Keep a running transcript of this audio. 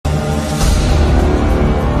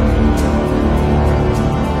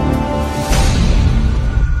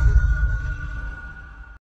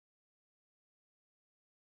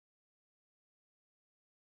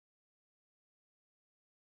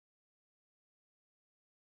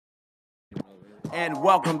And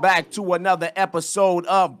welcome back to another episode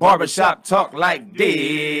of Barbershop Talk Like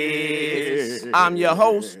This. I'm your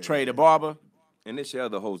host, Trey the Barber. And this your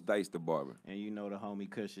other host, Dice the Barber. And you know the homie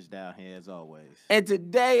Kush is down here as always. And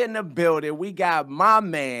today in the building, we got my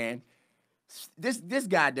man. This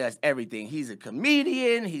guy does everything. He's a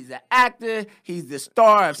comedian. He's an actor. He's the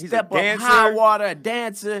star of Step Up High Water, a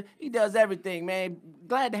dancer. He does everything, man.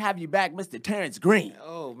 Glad to have you back, Mr. Terrence Green.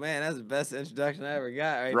 Oh, man, that's the best introduction I ever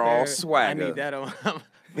got right Raw there. swagger. I need that on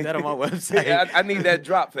my website. Yeah, I need that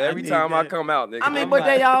drop for every time I come out, nigga. I mean, but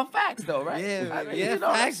they all facts, though, right? Yeah,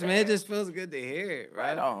 facts, man. It just feels good to hear it,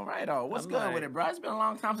 right? Right on. What's good with it, bro? It's been a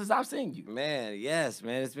long time since I've seen you. Man, yes,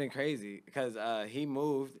 man. It's been crazy because he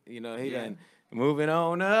moved. You know, he done moving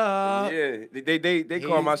on up. Yeah, they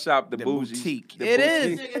call my shop the bougie. Boutique. It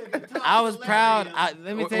is. I was proud.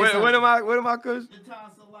 Let me tell you something. What am I, Kush?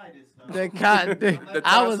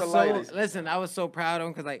 I was so proud of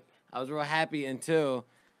him because like I was real happy until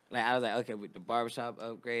like I was like, okay, with the barbershop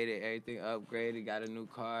upgraded, everything upgraded, got a new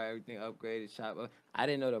car, everything upgraded, shop up. I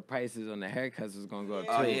didn't know the prices on the haircuts was gonna go up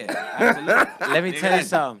too. Oh yeah, absolutely. Let me tell you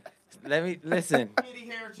something.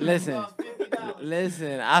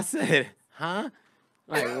 Listen. I said, huh?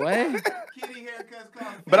 Like what? Kitty haircuts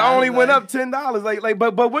cost. But I only went up $10.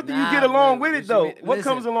 But what do you get along with it though? What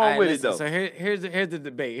comes along with it though? So here's the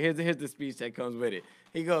debate. Here's the speech that comes with it.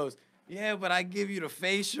 He goes, yeah, but I give you the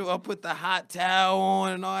facial. I put the hot towel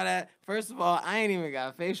on and all that. First of all, I ain't even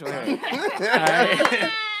got facial hair. All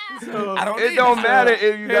right? So, it don't matter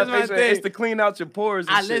if you got facial hair. It's to clean out your pores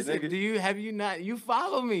and shit, listen, nigga. You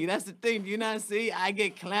follow me. That's the thing. Do you not see? I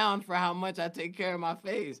get clowned for how much I take care of my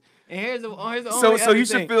face. And here's the only So you thing.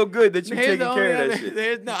 should feel good that you're taking care of that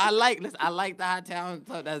shit. No, I like the hot towel and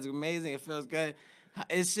stuff. That's amazing. It feels good.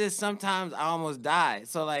 It's just sometimes I almost die.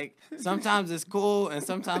 So like sometimes it's cool and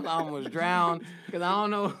sometimes I almost drown because I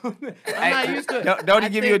don't know. I'm not used to it. Don't he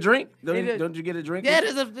give you a drink? Don't you get a drink? Yeah,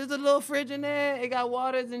 there's a little fridge in there. It got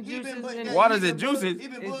waters and juices. Waters and juices.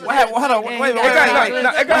 What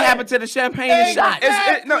happened to the champagne and shots?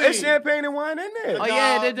 It's champagne and wine in there. Oh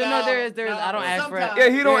yeah, there is. I don't ask for it. Yeah,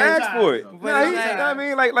 he don't ask for it. I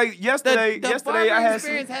mean, like yesterday, I had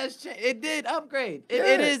experience has changed. It did upgrade.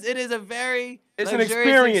 It is a very It's an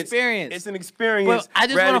experience. It's an experience. Well, I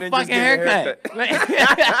just want a fucking haircut.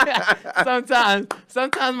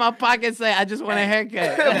 Sometimes my pockets say I just want a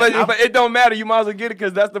haircut. but it don't matter. You might as well get it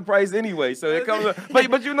because that's the price anyway. So it comes.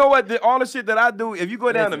 But you know what? All the shit that I do, if you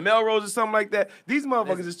go down to Melrose or something like that, these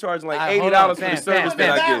motherfuckers is charging like $80 for the service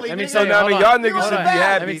that I get. So now y'all niggas should be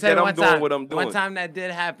happy that I'm doing what I'm doing. One time that did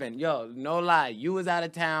happen. Yo, no lie. You was out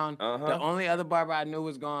of town. The only other barber I knew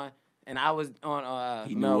was gone, and I was on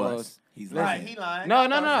he Melrose. Knew us. He's lying. He lying.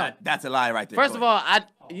 No. That's a lie right there. First of all,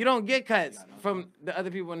 you don't get cuts from the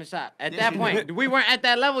other people in the shop. At that point, we weren't at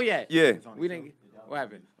that level yet. Yeah. We didn't. What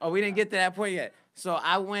happened? Oh, we didn't get to that point yet. So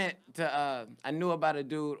I went to. I knew about a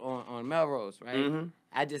dude on Melrose, right? Mm-hmm.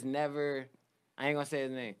 I just never. I ain't gonna say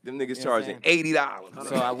his name. Them niggas charging $80.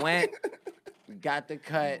 So I went, got the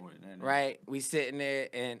cut, right? We sitting there,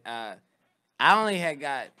 and I only had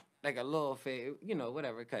got like a little fade,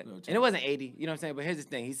 whatever cut. And it wasn't 80, you know what I'm saying? But here's the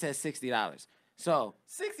thing. He said $60. So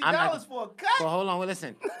 $60 for a cut? But hold on,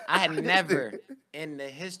 listen. I had never in the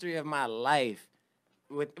history of my life,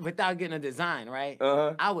 without getting a design, right?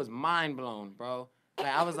 I was mind blown, bro. Like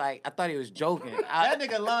I was like, I thought he was joking. That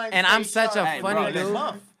nigga lying. And I'm such a funny dude.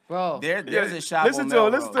 Bro. There's a shop Listen on to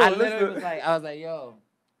him, Melrose. listen to him. I literally was like, yo,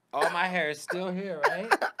 all my hair is still here,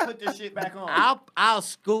 right? Put this shit back on. I'll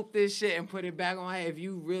scoop this shit and put it back on my head if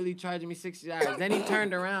you really charging me $60. Then he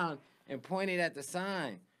turned around and pointed at the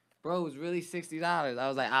sign. Bro, it was really $60. I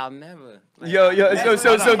was like, I'll never. Like,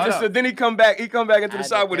 so then he come back into the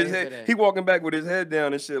shop with his head. He walking back with his head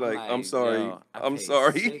down and shit like I'm sorry. I'm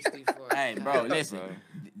sorry. Hey, bro, listen.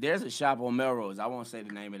 There's a shop on Melrose. I won't say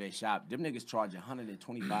the name of their shop. Them niggas charge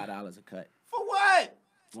 $125 a cut. For what?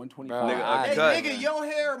 125. Nigga, your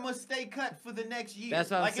hair must stay cut for the next year. That's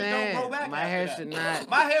what I'm saying. It don't grow back. My hair should not.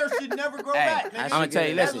 My hair should never grow back. I'm gonna tell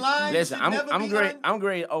you. Listen. I'm great. Done. I'm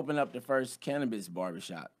great to open up the first cannabis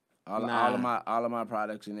barbershop. All of my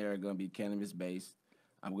products in there are gonna be cannabis based.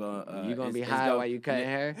 I'm gonna. You gonna be high while you cutting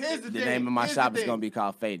hair? Here's the name of my shop is gonna be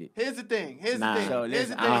called Faded. Here's the thing. So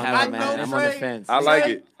listen, I don't know, man. I'm on the fence. I like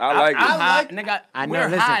it. Nigga, I know. we're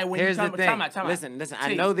Listen, high when here's you the come. thing. Listen.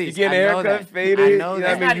 I know these. You getting a haircut, faded. I know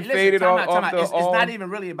that. that. You faded off the It's not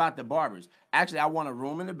even really about the barbers. Actually, I want a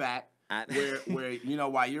room in the back where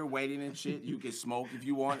while you're waiting and shit, you can smoke if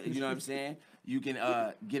you want. You know what I'm saying? You can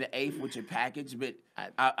get an eighth with your package, but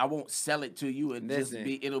I won't sell it to you.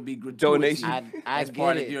 It'll be gratuitous donation as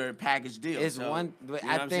part of your package deal. I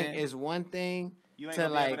think it's one thing to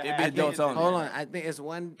like adults only. Hold on, I think it's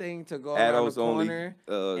one thing to go around Adults the corner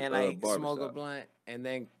only, and like smoke a barbershop. blunt and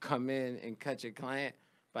then come in and cut your client.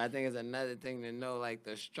 But I think it's another thing to know like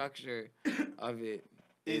the structure of it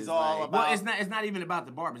is all like, about. Well, it's not even about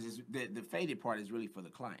the barbers. It's the faded part is really for the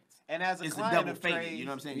clients. And as a it's client the double of faded. Trey's, You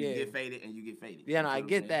know what I'm saying? Yeah. You get faded and you get faded. Yeah, no, You I know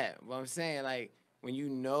get what I'm saying? that. But I'm saying like when you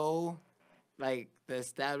know, like the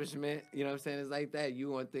establishment, you know what I'm saying, is like that.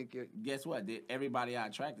 You won't think you're. Guess what? Everybody I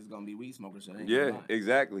attract is gonna be weed smokers. So they ain't Yeah, gonna lie.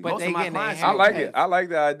 exactly. But Most they of my getting their clients- hair I like cut. it. I like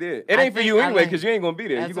the idea. It I ain't for think you I anyway, like- because you ain't gonna be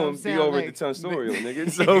there. That's You're what gonna I'm be saying, over like, at the Tonsorial,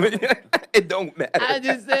 nigga. So it don't matter. I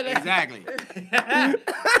just said it. Exactly.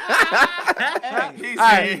 All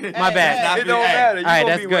right, my bad. It don't matter. You All right, gonna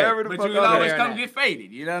that's be good. wherever the But fuck you can I'm always at. come get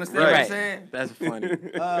faded. You know what Right. I'm saying? That's funny.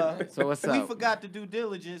 So what's We up? forgot to do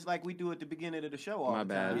diligence like we do at the beginning of the show all My the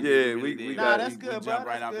bad. time. Yeah, really we did. got that's it. good, We bro. jump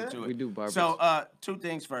right That's off good. into it. We do barbers. So, two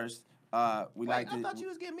things first. We Wait, like I to. thought you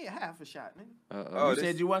was giving me a half a shot, nigga. Oh, You this-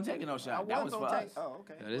 said you wasn't taking no I shot. That was was for gonna us. take. Oh,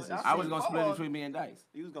 okay. No, this is- I was gonna split it between me and Dice.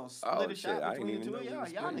 You was gonna Oh, split a shit, shot I didn't between the even two know of you y'all.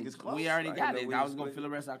 was Y'all splitting. niggas close. We already I got didn't it. know I we was gonna was fill the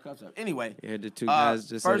rest of our cups up. Anyway, Yeah, the two guys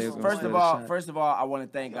just said they was gonna first split of a all, shot. I want to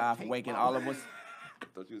thank God for waking all of us. I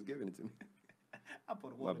thought you was giving it to me. I put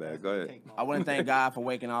a My woman bad, that's go gonna ahead. take my- I want to thank God for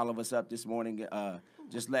waking all of us up this morning.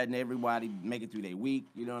 Just letting everybody make it through their week.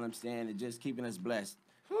 You know what I'm saying? And just keeping us blessed.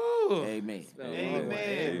 Amen. Amen.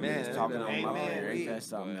 Amen. Just talking on my Amen. prayer. Ain't that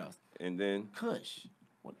something else? And then Kush.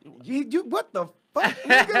 What what the fuck?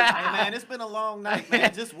 Hey man, it's been a long night,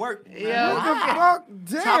 man. Just work. Man. Yeah. What the fuck?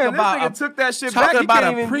 Damn, Talk about this nigga took that shit Talk back. He about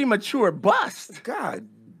can't a even- premature bust. God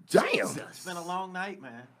damn. It's been a long night,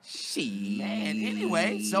 man. Man,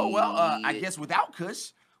 anyway, so I guess without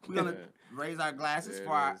Kush, we're gonna raise our glasses There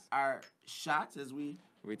for it is. our shots as we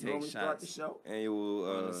take normally start the shots. show. Annual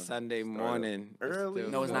On a Sunday morning. it early.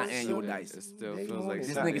 still No, it's not feels- annual dice. It still Day feels like morning.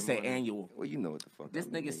 This Sunday nigga said morning. annual. Well, you know what the fuck. This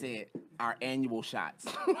that nigga means. said our annual shots.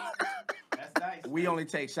 That's nice. We only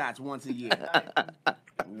take shots once a year.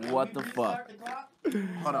 What the fuck?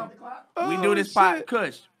 Hold on. We do this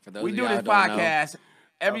Kush. For those We of do y'all this don't know, podcast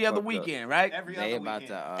every I'm other fucked up. weekend, right? Every They other about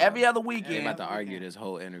weekend. to Every other they weekend. about to argue this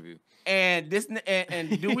whole interview. And this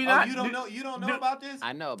and do we Oh, not? you don't know? You don't know do- about this?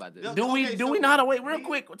 I know about this. Yo, Do we Okay, do so we not? Wait, real we-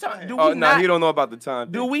 quick. go ahead. Do Oh we no, not? he don't know about the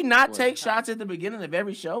time. Do thing. we not What? take shots at the beginning of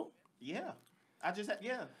every show? Yeah.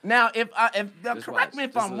 Yeah. Now, if Just correct watch. me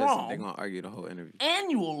if Just I'm listen. wrong, They're gonna argue the whole interview.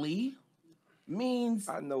 annually means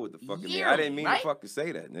I know what the fuck it mean. I Yearly, didn't mean right? to fucking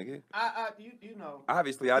say that, nigga. You know.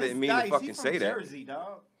 Obviously, I This didn't mean to Dice, fucking he's from say that. Jersey,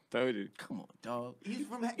 dog. 30. come on, dog. He's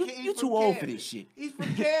from. You he's too from old for Camden. this shit. He's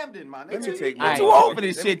from Camden, my Let me nigga. take You my. too old for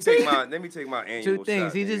this let me shit, take T. my. Let me take my annual. Two things.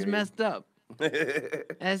 shot, He just nigga. messed up. That's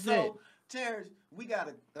it. So, Terrence, we got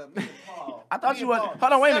me and Paul. I thought me you and were- Paul,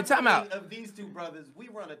 hold on, wait a minute, time out. separately Of these two brothers, we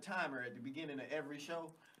run a timer at the beginning of every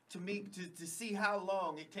show to see how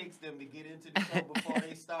long it takes them to get into the show before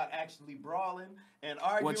they start actually brawling and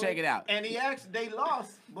arguing. Well, check it out. And they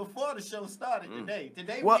lost before the show started today.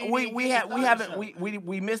 Today Well, didn't we even we get to have we start the haven't show.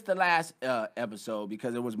 we missed the last episode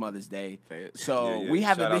because it was Mother's Day, so Yeah, yeah. we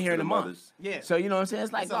haven't Shout been out here to in a the month. mothers. Yeah. So you know what I'm saying?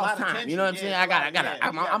 It's like It's a lost lot of time. You know what I'm tension, saying? yeah, I gotta. yeah,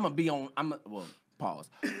 I'm yeah. gonna be on. Well, pause.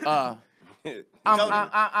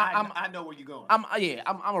 I know where you're going. I'm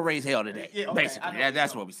gonna raise hell today. Yeah, okay, I basically, know where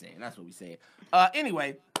that's you're what we saying. That's what we saying.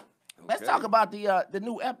 Anyway, let's Okay. talk about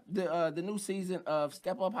the new season of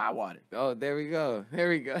Step Up High Water. Oh, there we go. Here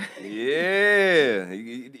we go. Yeah,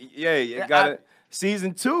 you got it.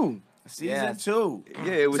 Season 2. Season Yes. 2.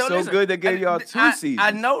 Yeah, it was so listen, good they gave y'all 2 seasons.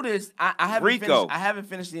 I noticed. I haven't Rico. finished. I haven't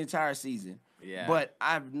finished the entire season. Yeah. But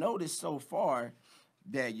I've noticed so far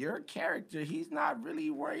that your character, he's not really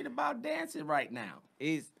worried about dancing right now.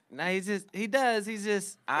 He does. He's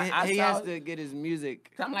just I he saw has it. to get his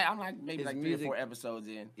music. I'm like maybe His like 3 music- or 4 episodes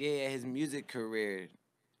in. Yeah, his music career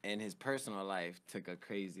and his personal life took a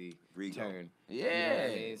crazy Rico. turn. Yeah. You know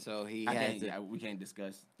what I mean? So he has to. we can't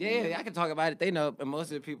discuss. Yeah, I can talk about it. They know, and most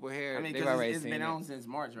of the people here, I mean, they've 'cause already it's seen been it. on since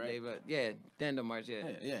March, right? The end of March, yeah.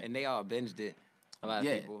 Yeah. And they all binged it. A lot of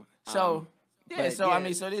Yeah. people. So but I yeah.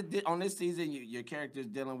 mean, so on this season, your character's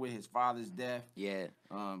dealing with his father's death. Yeah,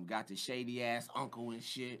 Got the shady ass uncle and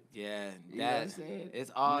shit. yeah. You know what I'm saying?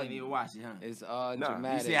 It's all. You didn't even watch it, huh? It's all Nah. You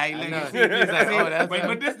dramatic. You see how he I looking? know. He's like, oh, that's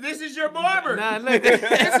but this is your barber. Nah, look.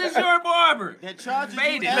 This is your barber. That charges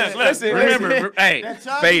Faded. you Look, extra. listen, Remember, hey, That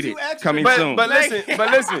charges faded. you extra. Coming But soon.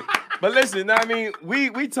 but listen. I mean,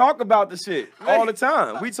 we talk about the shit all the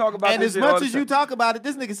time. We talk about And this as shit all much the as you time. talk about it,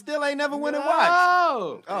 this nigga still ain't never went and watched.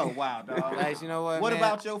 Oh. Oh wow, dog. Like, you know what? What man?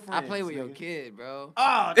 about your I play friends, with your nigga? kid, bro.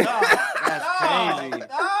 Oh, dog. That's crazy.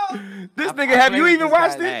 This I nigga, have play you with even this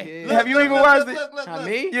watched guy's it? kid. Have you even watched it? Look, How,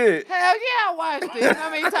 me? Yeah. Hell yeah, I watched it. You know how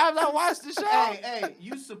many times I watched the show? Hey,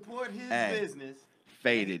 you support his Hey. business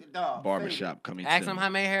Faded Barbershop coming Ask soon. him how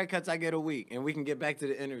many haircuts I get a week, and we can get back to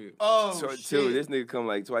the interview. Oh, so, shit. Too, this nigga come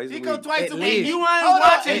like twice a week. He come twice At a week. least. You ain't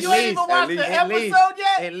watching. You ain't even watched the episode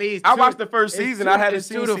yet? At least. I watched the first season. I haven't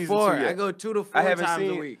seen 2 to season 4. 2 yet. I go 2 to 4 times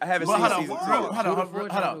a week. I haven't Well, seen hold on, season 2 hold yet. on, 2 to 4 hold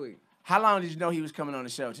times a on. week. How long did you know he was coming on the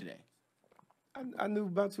show today? I knew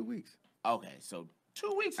about 2 weeks. Okay, so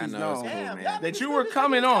 2 weeks I is know, known it's cool, man. that you were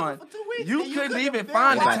coming on. You couldn't even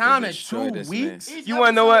find the about to time in destroy 2 this weeks. man. You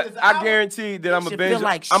wanna know what? I guarantee that I'm a should binge. feel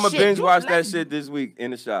like I'm a shit. binge You watch let- that shit this week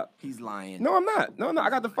in the shop. He's lying. No, I'm not. No, I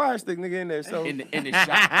got the fire stick nigga in there. So In the shop.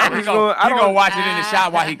 I'm He just going- I gonna don't- watch it in the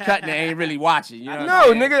shop while he cutting it. Ain't really watching. You know what no, I'm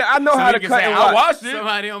saying? nigga, I know So how he to can cut say, and I watch. watched it.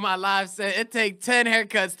 Somebody on my live said it take 10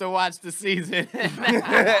 haircuts to watch the season.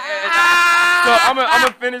 So I'm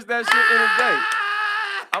gonna finish that shit in a day.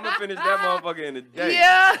 I'm gonna finish that motherfucker in a day.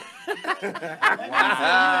 Yeah.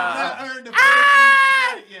 Not earned the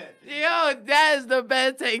credit yet. Yo, that is the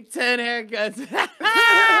best. Take 10 haircuts.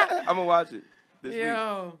 I'm gonna watch it this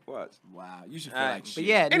Yo. week. Watch. Wow, you should feel Alright, like shit. but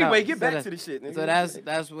yeah, Anyway, no, get so back that- to the shit, nigga. So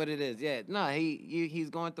that's what it is. Yeah, no, he's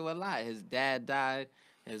going through a lot. His dad died.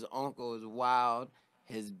 His uncle is wild.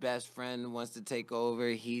 His best friend wants to take over.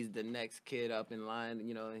 He's the next kid up in line.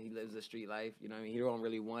 You know, he lives a street life. You know what I mean? He don't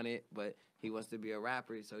really want it, but he wants to be a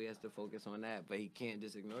rapper, so he has to focus on that. But he can't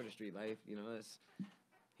just ignore the street life. You know,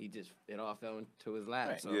 it all fell into his lap.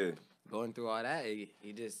 Right. So Yeah. going through all that, he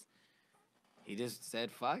just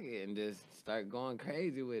said fuck it and just start going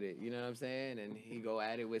crazy with it. You know what I'm saying? And he go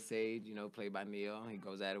at it with Sage, you know, played by Neo. He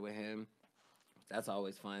goes at it with him. That's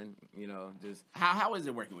always fun, you know, just How is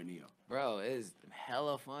it working with Neo? bro, it's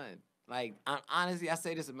hella fun. Like, honestly, I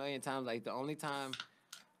say this a million times. Like, the only time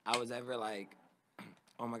I was ever like,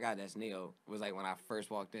 oh my God, that's Neo, was like when I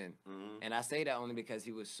first walked in. And I say that only because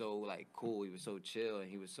he was so like cool. He was so chill,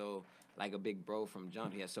 and he was so like a big bro from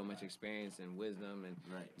jump. He has so much experience and wisdom and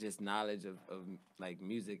just knowledge of like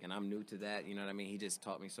music. And I'm new to that. You know what I mean? He just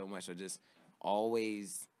taught me so much. So just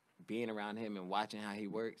always being around him and watching how he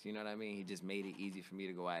works, you know what I mean? He just made it easy for me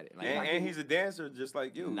to go at it. Like, And he's a dancer just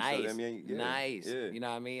like you. nice, So, I mean, yeah, nice. Yeah. You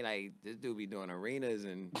know what I mean? Like, this dude be doing arenas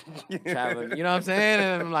and traveling. You know what I'm saying?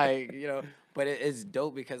 And I'm like, you know, but it's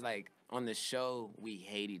dope because like on the show we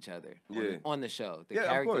hate each other. Yeah. On the show, the Yeah, of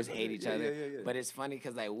characters course. hate each Yeah, other. yeah. But it's funny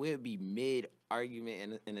because like we'll be mid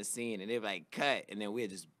argument in a scene and they'll be like cut, and then we'll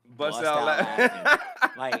just Bust bust out out laughing.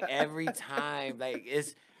 laughing. Like every time, like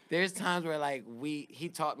there's times where like he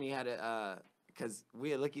taught me how to because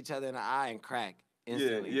we'll look each other in the eye and crack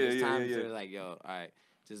instantly. yeah, There's yeah, times yeah. where like, yo, all right,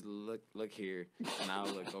 just look here, and I'll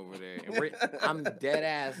look over there. And I'm dead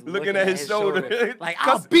ass Looking at his shoulder. Like,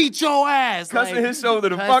 I'll beat your ass. Cussing like, his shoulder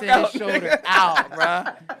the cussing fuck out. his shoulder out,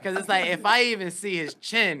 bruh. Because it's like, if I even see his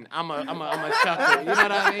chin, I'm a chuckle. You know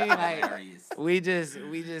what I mean? Like, we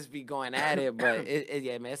just be going at it, but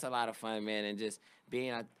yeah, man, it's a lot of fun, man, and just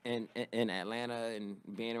being in Atlanta and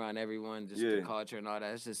being around everyone, just the culture and all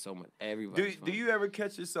that. It's just so much. Everybody. Do you ever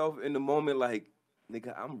catch yourself in the moment like,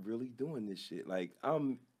 nigga, I'm really doing this shit. Like,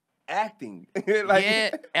 I'm acting. Like,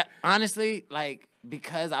 yeah, honestly, like,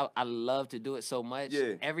 because I love to do it so much,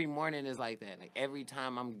 every morning is like that. Like, every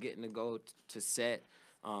time I'm getting to go to set,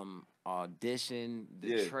 audition,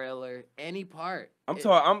 the trailer, any part. I'm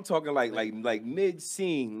talking like mid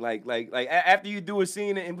scene, like after you do a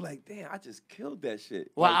scene and be like, damn, I just killed that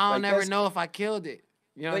shit. Well, like, I like don't never that's- know if I killed it.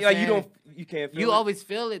 You know what Like, I'm saying? you can't feel You it. always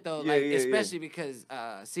feel it though, Yeah, like yeah, especially because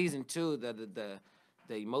season 2, the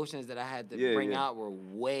emotions that I had to bring out were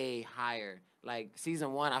way higher. Like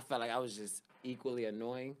season 1, I felt like I was just equally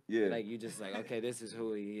annoying. Yeah. Like you just like, okay, this is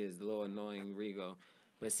who he is, the little annoying Rigo.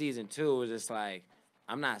 But season 2 was just like,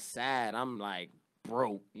 I'm not sad, I'm like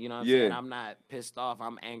broke. You know what I'm saying? I'm not pissed off,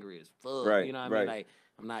 I'm angry as fuck. Right, You know what I mean? Like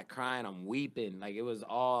I'm not crying, I'm weeping. Like it was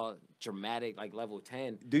all dramatic, like level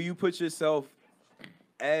 10. Do you put yourself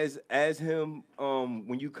as him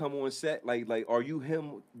when you come on set? Like are you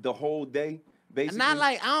him the whole day? Basically? Not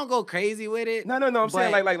like I don't go crazy with it. No. I'm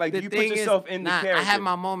saying like the do you put thing yourself is, in the nah, character? I have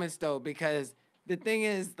my moments though, because the thing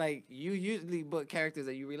is like you usually book characters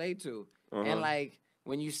that you relate to, and like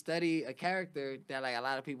when you study a character that like a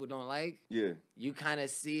lot of people don't like, you kind of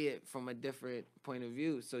see it from a different point of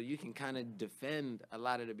view, so you can kind of defend a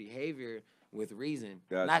lot of the behavior with reason.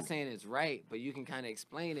 Gotcha. Not saying it's right, but you can kind of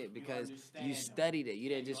explain it because you studied it. You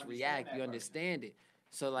didn't just react. You understand it.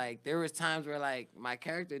 So, like, there was times where, like, my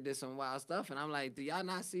character did some wild stuff, and I'm like, do y'all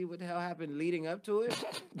not see what the hell happened leading up to it?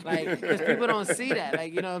 Like, because people don't see that.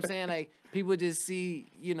 Like, you know what I'm saying? Like, people just see,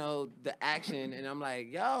 you know, the action, and I'm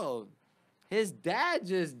like, yo, his dad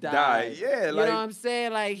just died. Yeah, you know what I'm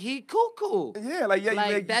saying? Like he cuckoo. Yeah, like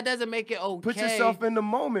that doesn't make it okay. Put yourself in the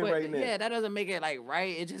moment right now. Yeah, that doesn't make it like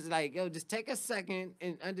right. It's just like just take a second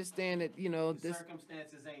and understand that this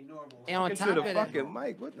circumstances ain't normal. And on top to the of that, fucking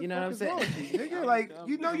mic. What the you know fuck what I'm is saying? wrong with you, nigga? Like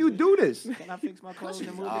you do this. Can I fix my clothes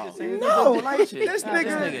and move No, like this nigga. This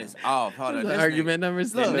nigga is off. Hold on. Argument number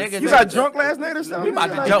 6. You got drunk last night or something? We about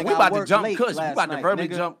to jump. We about to jump Kush. We about to verbally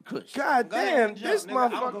jump Kush. God damn, this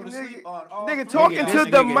motherfucking nigga talking to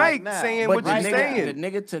the mic, saying what you saying. The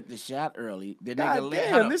nigga took the shot early. The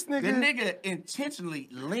nigga intentionally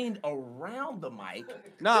leaned around the mic.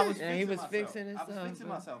 No, he was fixing himself. I was fixing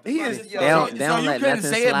myself. He is. So you couldn't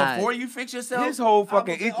say it before you fix yourself? His whole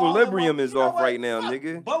fucking equilibrium is off right now,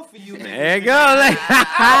 nigga. Both of you. There you go.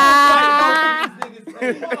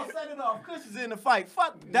 Set it off. Kush is in the fight.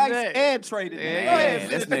 Fuck Dice and Trey today. Go ahead and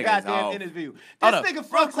finish the goddamn interview. This nigga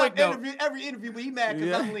fucks up every interview, but he mad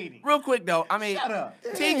because I'm leading. Real quick though, I mean, shut up.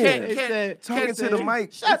 T can't talking to the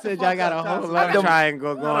mic. Shut said y'all got a whole love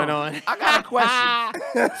triangle going on. I got a question.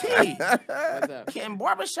 T, what's up? Can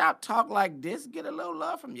Barbershop talk like this? Get a little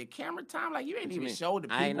love from your camera time? Like you ain't even showed the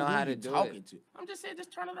people I ain't know how to you do talking it. to. I'm just saying,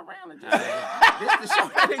 just turn it around and just this the show.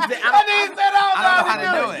 I don't know how to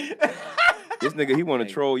do it. This nigga, he want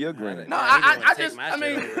to troll your grin. No, I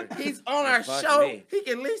mean, he's on our show. He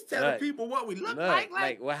can at least tell the people what we look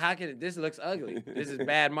like. Well, how can this looks ugly? This is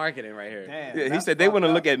bad marketing right here. Damn, yeah, he said they want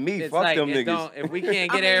to look at me. It's Fuck like, them niggas. If we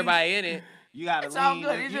can't get everybody in it, you gotta it's all lean.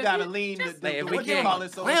 good. You gotta lean. If we what you can't call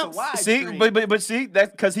it, so it's a wide See, screen. but see,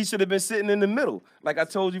 that's because he should have been sitting in the middle, like I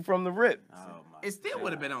told you from the rip. It still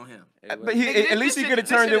would have been on him. But at least he could have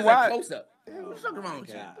turned it wide. Close up. What's wrong with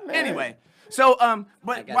you? Anyway. So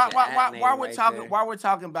but while we're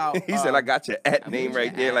talking about he said I got your name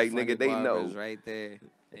right there, like nigga, they know. Right there.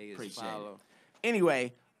 Appreciate it.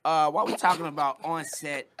 Anyway, while we're talking about on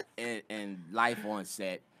set and life on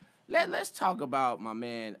set, let's talk about my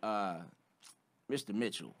man Mr.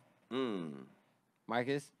 Mitchell.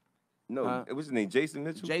 Marcus? No, it was his name, Jason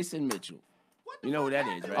Mitchell. Jason Mitchell. You know who that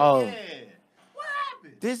is, right? Oh. Yeah. What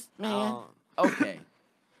happened? This man. Okay.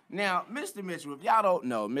 Now, Mr. Mitchell, if y'all don't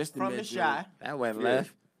know, Mr. From Mitchell. the shy. That went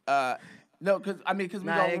left. No, because I'm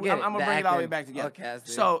gonna bring it all the way back together. Okay,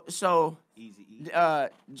 so Easy.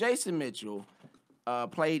 Jason Mitchell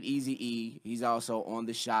played Eazy-E. He's also on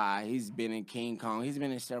The Shy. He's been in King Kong. He's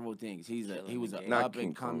been in several things. He was an up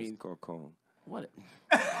and coming. Kong. What?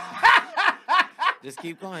 Just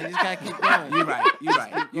keep going. You just gotta keep going.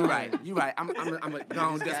 You're right. I'm gonna go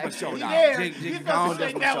on dust my shoulder. You Go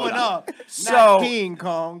take that one up. So Not King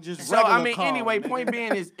Kong, just So regular I mean, Kong. anyway, point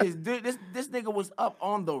being is this nigga was up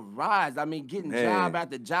on the rise. I mean, getting job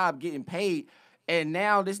after job, getting paid, and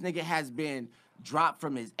now this nigga has been dropped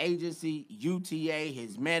from his agency, UTA,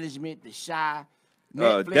 his management, The Shy.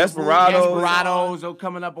 Netflix, Desperados are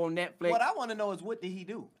coming up on Netflix. What I want to know is what did he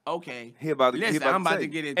do? Okay, I'm about to get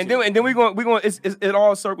into it. And then we going. It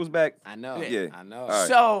all circles back. I know. Yeah. I know. Right.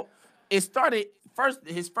 So it started first.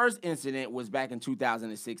 His first incident was back in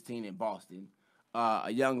 2016 in Boston. A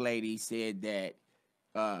young lady said that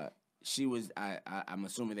she was. I'm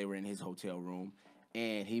assuming they were in his hotel room,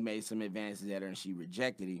 and he made some advances at her, and she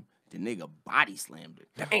rejected him. The nigga body slammed her.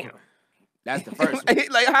 Damn. That's the first one.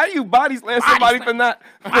 Like, how do you body slam somebody for not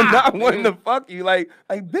wanting to fuck you? Like,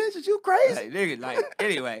 bitch, is you crazy?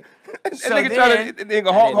 Anyway. So nigga trying to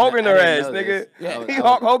nigga Hulk Hogan her ass, nigga. Yeah. He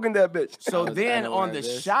Hulk Hogan that bitch. So then on The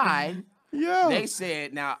Shy, they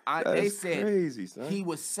said, crazy, son. He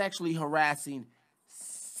was sexually harassing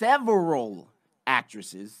several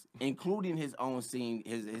actresses, including his own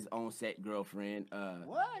his own set girlfriend.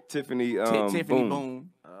 What? Tiffany Boone,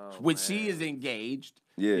 which she is engaged.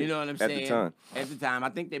 Yeah, you know what I'm saying? At the time, I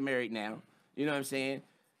think they're married now. You know what I'm saying?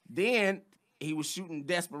 Then he was shooting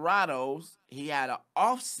Desperados. He had an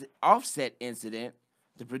offset incident.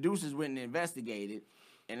 The producers went and investigated,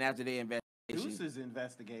 and after they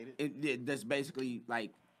investigated, that's basically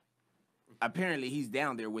like. Apparently, he's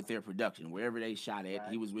down there with their production. Wherever they shot at,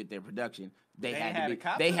 he was with their production. They had to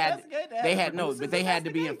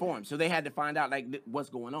be informed. So they had to find out like what's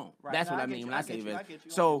going on. Right. That's what I mean when I say investigate.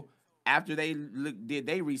 So after they did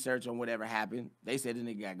they research on whatever happened, they said the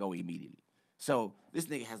nigga got to go immediately. So this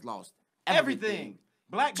nigga has lost everything.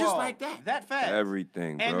 Black just like that. That fast.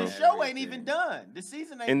 Everything, bro. And the show ain't even done. The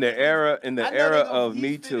season ain't in the era of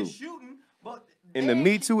Me Too. Shooting, but in the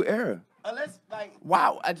Me Too era. Unless, like,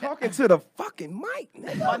 wow, talking to the fucking mic,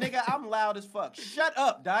 my nigga, I'm loud as fuck. Shut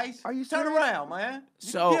up, Dice. Are you Turn serious? around, man.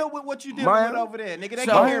 So- Deal with what you dealing with over there, nigga. They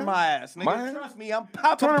So- can hear my ass, nigga. Mine? Trust me, I'm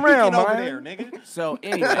Turn peeking around, over man. there, nigga. So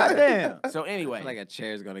anyway, Goddamn. so anyway, Like a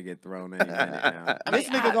chair's gonna get thrown any minute now. This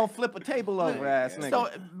nigga gonna flip a table over, ass nigga. so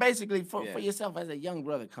basically, for Yeah. yourself as a young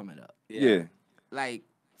brother coming up, Yeah. like,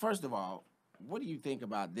 first of all, what do you think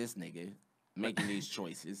about this nigga making these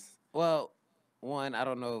choices? Well, one, I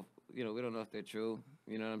don't know. We don't know if they're true.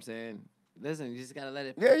 You know what I'm saying? Listen, you just gotta let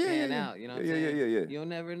it pan out. You know what I'm saying? Yeah. You'll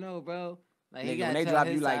never know, bro. Like, Nigga, he when gotta they tell drop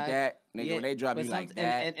his you like side. that, nigga, when they drop but you like some-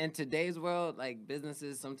 that. in today's world, like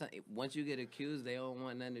businesses, sometimes once you get accused, they don't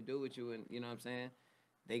want nothing to do with you, and you know what I'm saying?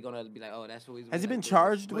 They gonna be like, oh, that's who he's. Has he with, been like,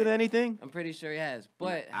 charged with anything? I'm pretty sure he has,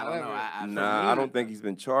 but I don't however, know. Nah, I don't think he's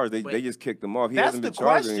been charged. They But- just kicked him off. He That's hasn't the been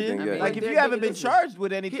charged or question. anything yet. Like, if They're- you haven't been listen, charged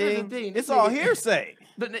with here's the anything, thing, it's this all nigga- hearsay.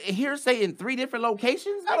 But hearsay in 3 different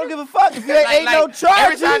locations. I don't nigga? give a fuck if there ain't no Every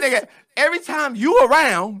charges. time, nigga, every time you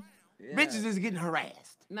around, bitches is getting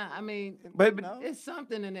harassed. nah, I mean, But it's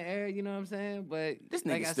something in the air. You know what I'm saying? But This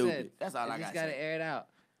like nigga I stupid. said, That's all I just gotta gotta say. air it out.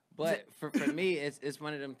 But for me, it's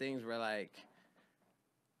one of them things where like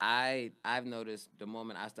I've noticed the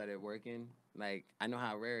moment I started working, like I know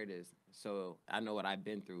how rare it is. So I know what I've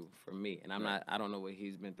been through for me, and I don't know what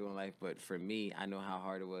he's been through in life, but for me, I know how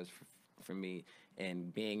hard it was for me,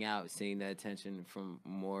 and being out, seeing the attention from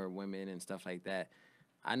more women and stuff like that.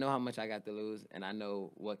 I know how much I got to lose, and I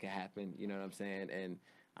know what could happen. You know what I'm saying? And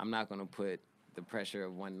I'm not gonna put the pressure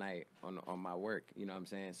of one night on my work. You know what I'm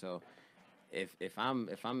saying? So if I'm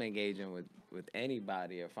engaging with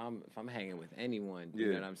anybody, or if I'm hanging with anyone, you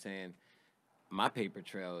know what I'm saying? My paper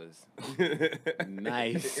trail is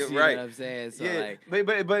nice. You know what I'm saying? So like,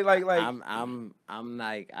 but like I'm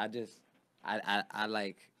like I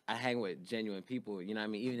like I hang with genuine people. You know what I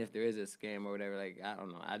mean? Even if there is a scam or whatever, like I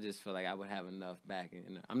don't know. I just feel like I would have enough back.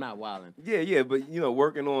 And I'm not wilding. yeah, but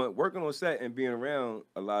working on set and being around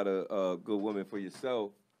a lot of good women for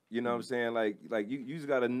yourself. You know what I'm saying? Like you just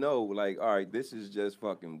gotta know, like, all right, this is just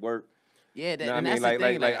fucking work. Yeah, You know what I and mean? that's the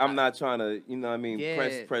thing. Like I'm not trying to, you know what I mean,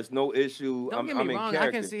 Yeah. press no issue. Don't get I'm me in wrong.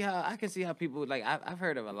 character. I can see how people like. I've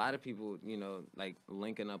heard of a lot of people, like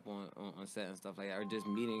linking up on set and stuff like that, or just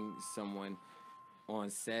meeting someone on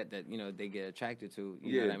set that they get attracted to.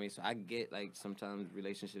 You know what I mean? So I get like sometimes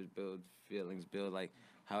relationships build, feelings build. Like,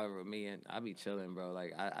 however, with me and I be chilling, bro.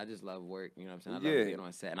 Like I just love work. You know what I'm saying? I love being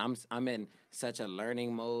on set, and I'm in such a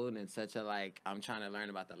learning mode and such a like I'm trying to learn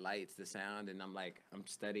about the lights, the sound, and I'm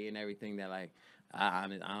studying everything that like. I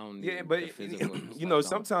don't need Yeah, but the physical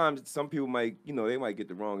sometimes some people might, they might get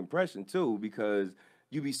the wrong impression too, because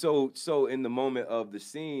you be so in the moment of the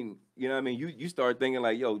scene. You know what I mean? You start thinking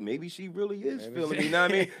like, yo, maybe she really is feeling me. You know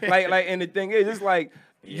what I mean? like, and the thing is, it's like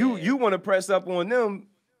you want to press up on them.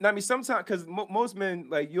 I mean, sometimes because most men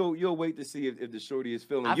like you'll wait to see if the shorty is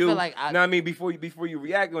feeling you. Feel like know what I mean, before you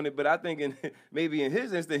react on it. But I think maybe in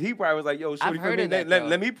his instance, he probably was like, "Yo, shorty, for me,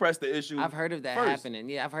 let me press the issue." I've heard of that happening.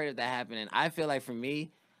 Yeah, I've heard of that happening. I feel like for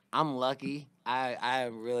me, I'm lucky. I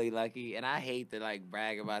am really lucky, and I hate to like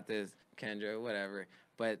brag about this, Kendra, whatever.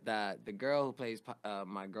 But the girl who plays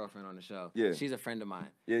my girlfriend on the show, she's a friend of mine.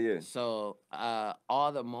 Yeah. So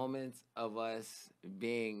all the moments of us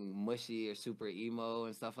being mushy or super emo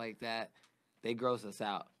and stuff like that, they gross us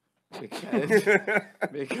out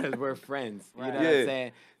because we're friends. You know what I'm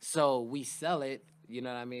saying? So we sell it. You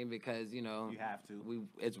know what I mean? Because you have to.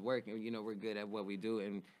 It's working. We're good at what we do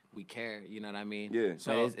and we care. You know what I mean? Yeah.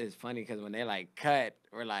 So it's funny because when they like cut,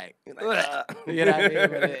 we're like, you know what I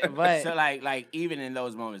mean? But So like even in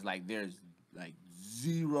those moments, like there's like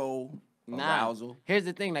zero arousal. Here's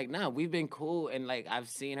the thing, like, we've been cool, and like I've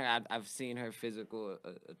seen her physical.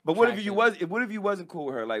 But what if you wasn't cool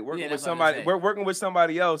with her, like working with that's what I'm somebody, saying. we're working with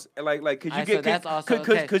somebody else, and like could you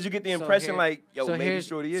could you get the impression like, yo, maybe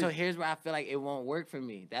shorty is. So here's where I feel like it won't work for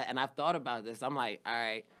me. And I've thought about this. I'm like, all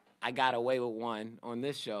right, I got away with one on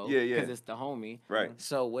this show, because it's the homie. Right.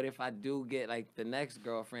 So what if I do get like the next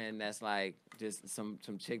girlfriend that's like just some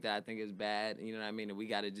chick that I think is bad, you know what I mean? And we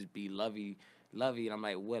got to just be lovey, and I'm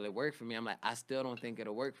like, will it work for me? I'm like, I still don't think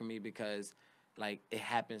it'll work for me because like it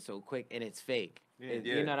happens so quick and it's fake.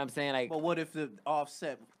 You know what I'm saying? Like, But what if the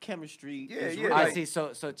offset chemistry is yeah. real? I see.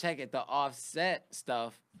 So check it. The offset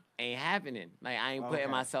stuff ain't happening. Like I ain't putting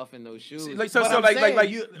myself in those shoes. Like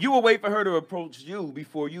you will wait for her to approach you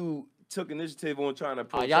before you took initiative on trying to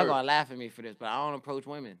approach y'all her. gonna laugh at me for this, but I don't approach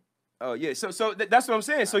women. Oh yeah. So that's what I'm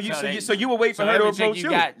saying. So you will wait for her to every chick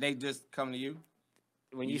approach you. They just come to you.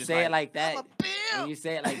 When you just say it like, like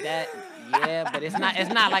that, yeah, but it's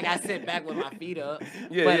not like I sit back with my feet up.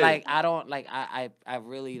 Yeah, but yeah. like I don't like I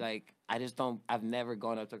really like I just don't. I've never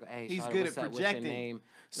gone up to go, hey, He's Shawty, good what's at up? What's your projecting. name?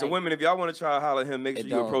 So Like, women, if y'all want to try to holler at him, make sure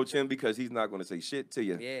you don't. approach him because he's not going to say shit to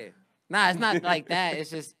you. Yeah. Nah, it's not like that. It's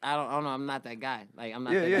just I don't know. I'm not that guy. Like I'm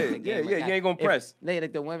not. Yeah, that yeah, guy in the game. yeah. Like, You ain't gonna press.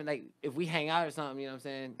 Like the women, like if we hang out or something, you know what I'm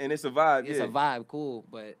saying? And it's a vibe. It's yeah. a vibe, cool.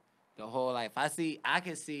 But the whole like, I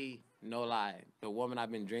can see, no lie, the woman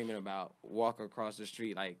I've been dreaming about walk across the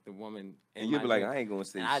street, like the woman. And you'll be like, I ain't gonna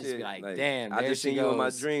say and shit. I just be like, like, damn, I there just she seen you in my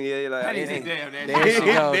goes. dream. Yeah, like, How do you say, damn, that There she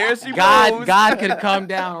goes. There she God, goes. God could come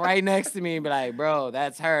down right next to me and be like, bro,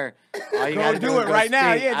 that's her. All you gotta do is it go right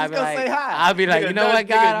now. speak. Yeah, just be go like, say hi. I'll be like, Nigga you know nudge- what,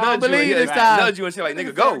 God, nigga I don't nudge you, believe you yeah, this like, time. Nudge you and shit like,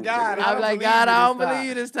 nigga, go. God, I'll be like, believe God, you I don't this time. believe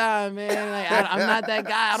you this time, man. Like, I'm not that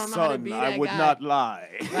guy. I don't know how to be that I would guy. not lie.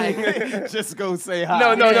 Like, just go say hi.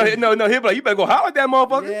 No. He'll be like, you better go holler at that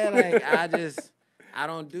motherfucker. yeah, like I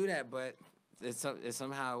don't do that, but it's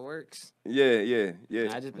somehow it works. Yeah.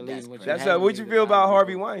 I just believe what That's you what you feel about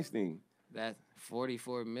Harvey Weinstein? That's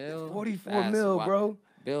 44 mil. 44 That's mil, wild. bro.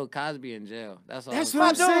 Bill Cosby in jail. That's all. That's I'm what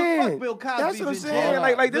I'm saying. saying. Fuck Bill Cosby. That's what I'm in saying. jail.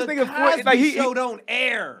 Like this the nigga, Cosby like he show don't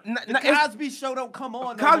air. The it's- Cosby show don't come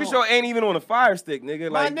on. no Cosby more. show ain't even on the fire stick,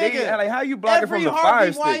 nigga. My Like nigga, like how you blocking every from the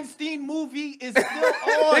Harvey fire stick? Weinstein movie is still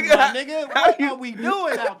on, Nigga, my nigga. how What you- are we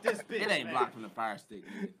doing out this bitch? It ain't man? blocked from the fire stick.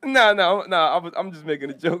 No. I'm just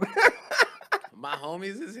making a joke. My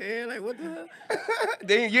homies is here. Like, what the hell? You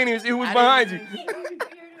didn't even see who was I behind didn't- you.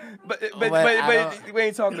 But I we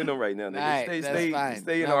ain't talking to them right now, nigga. All right, that's fine.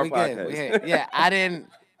 Stay in No, our we good. podcast. We here. Yeah,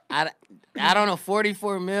 I don't know,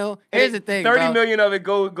 44 mil. Here's the thing, 30 bro. million of it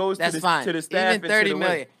goes That's to the fine. to the staff. Even and 30 to the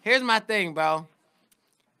million. women. Here's my thing, bro.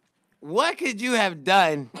 What could you have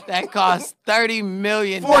done that cost $30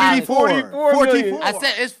 million? 44 million. I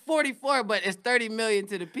said it's 44, but it's 30 million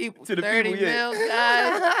to the people. To the 30 people, yeah. mil,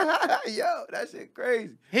 guys. Yo, that shit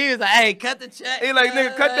crazy. He was like, "Hey, cut the check." He like,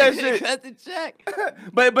 nigga, cut that shit. Cut the check.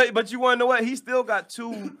 But you want to know what? He still got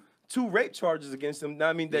two rape charges against him.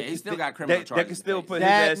 I mean, that Yeah, he still got criminal that charges can still to put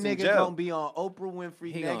That his ass in nigga jail. gonna be on Oprah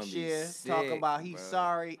Winfrey He next gonna be year sick, talking about he's bro.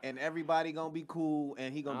 sorry and everybody gonna be cool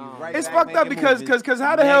and he gonna be right It's back fucked up making because movies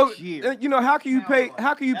how the hell next year. you know how can you pay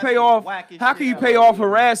That's pay the off wackest how can shit you ever. pay off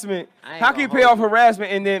harassment I ain't how can you gonna pay hold off you.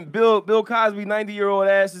 harassment and then Bill Cosby 90-year-old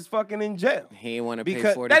ass is fucking in jail He ain't want to pay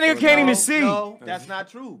because 44. that nigga can't even see. No, that's not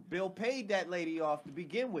true. Bill paid that lady off to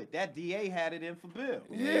begin with. That DA had it in for Bill.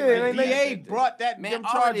 Yeah, the DA brought that Man, them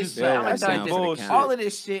all of charges this shit, Bill I'm back. was gonna tell you down this, for the bullshit. count. all of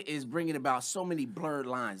this shit is bringing about so many blurred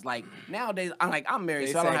lines. Like nowadays, I'm married,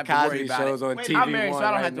 They so I don't say have to worry Cosby about shows it. on Wait, TV I'm married, so I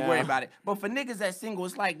don't right have to worry now. about it. But for niggas that single,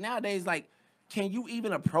 it's like nowadays, like, can you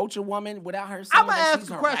even approach a woman without her saying I'ma that ask she's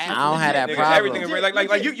a question. harassing I don't have that Nigga, problem. everything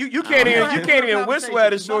like you can't I even don't you can't even whistle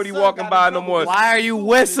at a shorty walking by no more. Why are you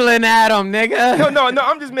whistling at him, nigga? No,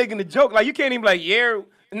 I'm just making a joke. Like you can't even like you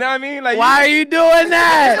know what I mean? Like Why are you doing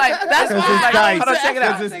that? That's Because why it's I dice. don't Hold on, check it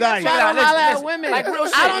out. Because it's dice. Try to Listen, holler at listen. women. Like, real I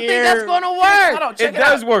shit. don't think that's gonna Hold work. on, check it it out.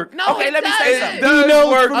 does work. No, Okay, it let me say doesn't. something. It does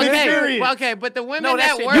work. from Okay, experience. well, okay, but the women No,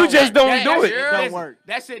 that shit work, You just don't that do shit it. Don't work.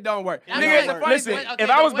 That shit don't work. I'm Nigga, like, listen, okay, if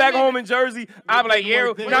I the was back women- home in Jersey, I'd be like,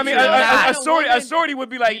 yeah, But I mean, you know a the kind of shorty would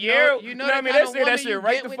be like, yeah, you know what I the mean? kind That of shit, woman you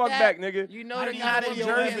right get the with fuck that? back, nigga. You know I the don't kind have of in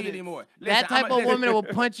woman Jersey that- anymore. That type of woman will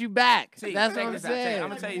punch you back. See, That's check what I'm this out, check it out. saying. I'm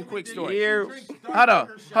gonna tell you a quick story. Yeah. Hold on.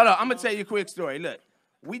 I'm gonna tell you a quick story. Look,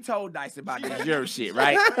 we told Dice about this Euro shit,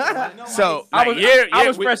 right? So I was- like, I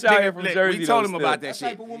was we- fresh out nigga, here from look, Jersey, We told though, him still. about that shit.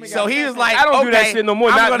 type of woman So got he that was type like, I don't do that okay, shit no more.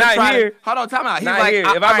 I'm Not gonna try here. To, hold on, time out. He's Not like, here.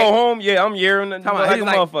 If I go home, yeah, I'm yearing like Time out. a He was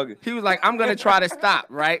like, motherfucker. he was like, I'm gonna try to stop,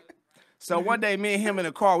 right? So one day, me and him in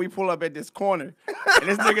the car, we pull up at this corner, and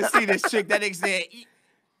this nigga see this chick. That nigga said,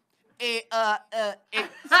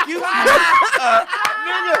 excuse me,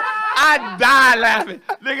 nigga. I died laughing.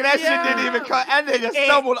 Nigga, that shit didn't even come. That nigga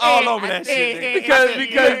stumbled all over that shit. Nigga.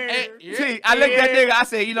 Because see, I looked at that nigga. I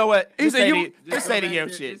said, you know what? He said, just say the yo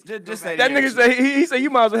shit. Just say the That yo nigga shit. said, he said, you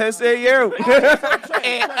might as well have said yeah.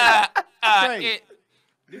 Trey,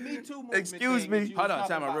 the Me Too movement Excuse thing me. that you Hold was on, talking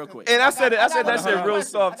time out about. real quick. And I said that got shit a real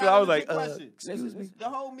question. soft too. got I a was like, legit question. excuse me. The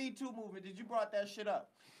whole Me Too movement, did you brought that shit up?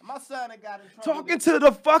 My son had got in trouble. talking to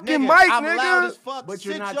the fucking Nigga, mic, I'm loud as nigga. fuck. But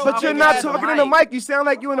you're Sit not your But you're big not ass talking down. in the mic. You sound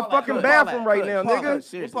like you in the Paul, fucking Paul, bathroom right Paul, now, Paul, nigga.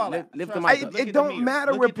 Seriously, Paul, lift the trust mic me. up. Look It at the don't meter.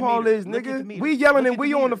 matter Look where at the Paul meter. is, Look at the nigga. meter. We yelling Look and at we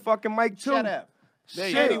the on the meter. fucking mic too. Shut up. There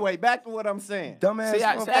you Anyway, back to what I'm saying. Dumbass. See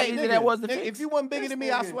how motherfucker. easy that was to Nigga, fix? if you wasn't bigger than me,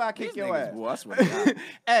 I swear I kick These your niggas, ass. boy, I swear to God.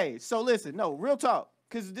 Hey, so listen, no, real talk,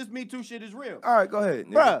 because this Me Too shit is real. All right, go ahead,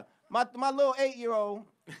 nigga. Bruh, my little 8-year-old,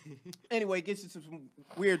 anyway, gets into some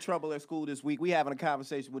weird trouble at school this week. We having a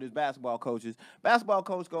conversation with his basketball coaches. Basketball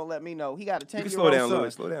coach gonna let me know he got a 10-year-old slow down, son.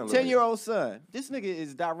 Louis. Slow down a little bit. 10-year-old son. This nigga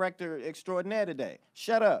is director extraordinaire today.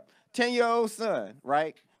 Shut up. 10-year-old son,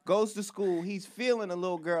 right? Goes to school. He's feeling a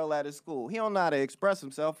little girl at his school. He don't know how to express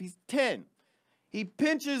himself. He's 10. He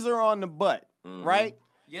pinches her on the butt, right?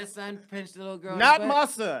 Your son pinched the little girl. Not my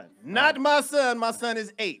son. Not my son. My son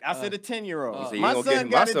is 8. I said a 10-year-old. So my son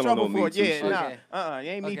got in trouble for it. Yeah, shit.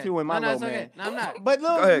 you ain't me too with my little man. Okay. No, I'm not. But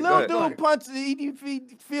little dude punches. He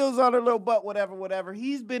feels on her little butt, whatever.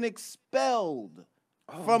 He's been expelled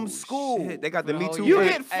from school. Shit. They got the Me Too. You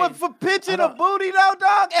get for pitching a booty though,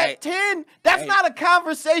 dog. At 10, that's not a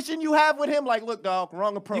conversation you have with him. Like, look, dog,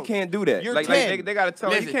 wrong approach. You can't do that. You're like 10. They gotta tell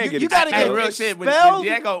Listen, you can't get. You gotta get real expelled.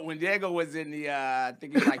 shit. When Diego was in the, I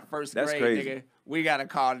think it was like first grade, crazy. nigga. We got a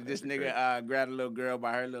call that this nigga grabbed a little girl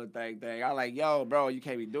by her little thing. I like, yo, bro, you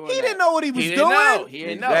can't be doing that. He didn't know what he was doing. He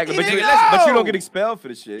didn't know. Exactly. But but you don't get expelled for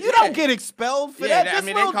the shit. You don't get expelled for that.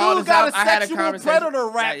 This little dude got a sexual predator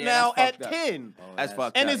rap now at 10. That's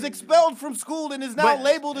fucked up. And is expelled from school and is now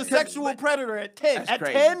labeled a sexual predator at 10. At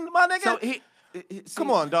 10, my nigga?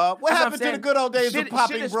 Come on, dog. What happened to the good old days of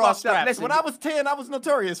popping bra straps? When I was 10, I was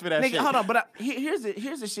notorious for that shit. Hold on, but here's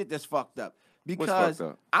the shit that's fucked up. Because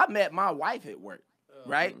I met my wife at work,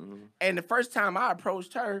 right? And the first time I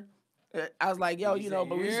approached her, I was like, yo, you know,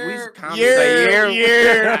 but we year. Now, so you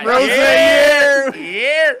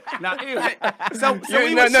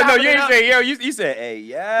didn't say yo. You said, hey,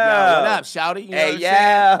 yo. What up, shouty? You know hey,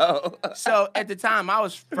 yo. So at the time, I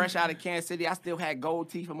was fresh out of Kansas City. I still had gold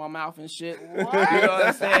teeth in my mouth and shit. What? You know what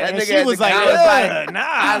I'm saying? And she was like, nah.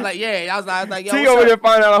 I was like, yeah. I was like, yo, T over there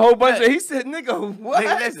finding out a whole bunch of. He said, nigga, what?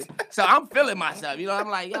 Nigga, listen. So I'm feeling myself. You know, I'm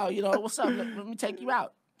like, yo, you know, what's up? Let me take you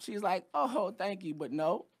out. She's like, oh, thank you, but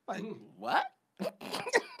no. Like, what?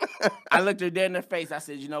 I looked her dead in the face. I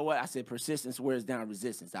said, you know what? I said, persistence wears down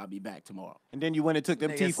resistance. I'll be back tomorrow. And then you went and took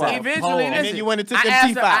them teeth off. Eventually, and then you went and took them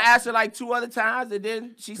teeth out. I asked her like 2 other times, and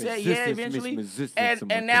then she said, yeah, eventually.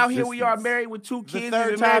 And now here we are married with 2 kids. The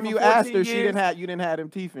third time you asked her, you didn't have them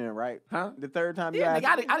teeth in, right? Huh? The third time you asked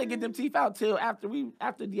her. I didn't get them teeth out till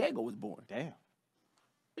after Diego was born. Damn.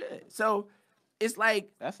 Yeah. So it's like,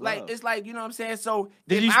 it's like, you know what I'm saying? So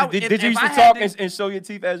did you used to talk and show your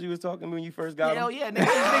teeth as you was talking when you first got them? Hell yeah,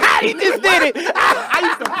 nigga. He just did it. I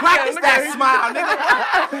used to practice that smile, nigga.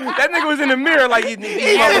 That nigga was in the mirror like he just did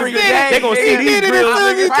it. They gonna see these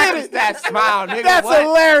drills. Practice that smile, nigga. That's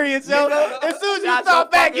hilarious, yo. As soon as you thought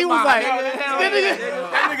back, you was like,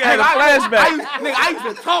 that nigga had a flashback. I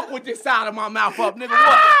used to talk with this side of my mouth up, nigga.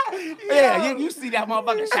 What? Yeah, you see that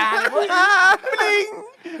motherfucker shining.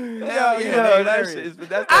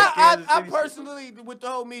 I personally, with the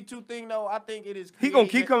whole Me Too thing, though, I think it is. He gonna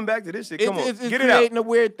keep coming back to this shit. Come on, it's get it out. creating a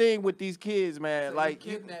weird thing with these kids, man. So like,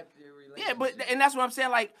 yeah, but and that's what I'm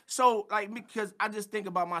saying. Like, so, like, because I just think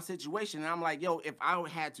about my situation, and I'm like, yo, if I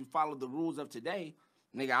had to follow the rules of today,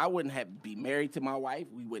 nigga, I wouldn't have be married to my wife.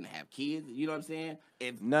 We wouldn't have kids. You know what I'm saying?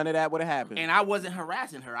 If none of that would have happened. And I wasn't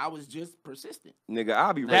harassing her. I was just persistent. Nigga,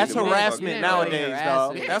 I'll be. That's harassment nowadays,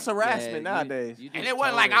 dog. Yeah. That's harassment nowadays. And it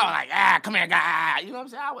wasn't like I was like, come here, guy. You know what I'm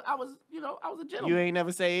saying? I was, I was a gentleman. You ain't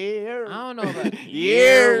never say year. I don't know about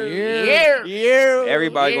year.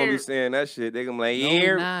 Everybody gonna be saying that shit. They gonna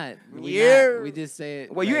be like year. We just say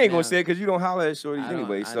it. Well, you ain't gonna say it because you don't holler at shorties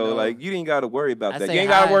anyway. So like, you ain't gotta worry about that. You ain't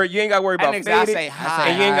gotta worry. You ain't gotta worry about faded.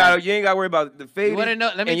 And you ain't gotta worry about the faded. And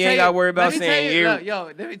you ain't gotta worry about saying year. Yo,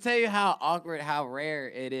 let me tell you how awkward, how rare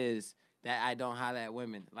it is that I don't holler at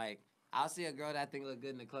women. Like, I'll see a girl that I think look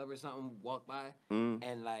good in the club or something walk by,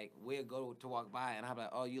 and like we'll go to walk by, and I'm like,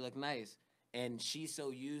 "Oh, you look nice," and she's so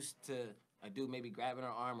used to a dude maybe grabbing her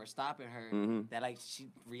arm or stopping her that like she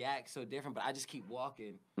reacts so different. But I just keep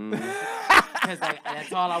walking because like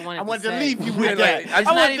that's all I wanted. I wanted to leave you with that. It's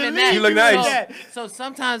not even that. You look nice. So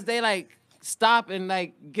sometimes they like stop and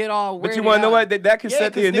like get all weird. But you want to know what? That can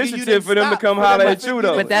set the initiative for them to come holler at you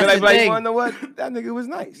though. But that's the thing. You want to know what? That nigga was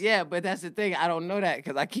nice. Yeah, but that's the thing. I don't know that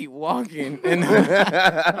because I keep walking. And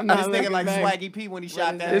I'm not this nigga like Swaggy P when he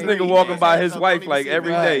shot that. This nigga walking by his wife like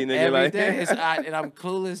every day, nigga. Every like day. And I'm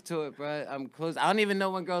clueless to it, bro. I'm clueless. I don't even know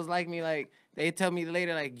when girls like me. Like they tell me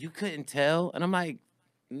later, like you couldn't tell, and I'm like,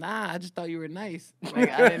 nah, I just thought you were nice.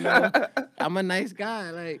 Like I didn't know. I'm a nice guy.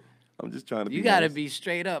 Like. I'm just trying to be You gotta nice. be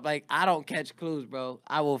straight up. Like, I don't catch clues, bro.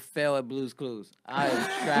 I will fail at Blue's Clues. I am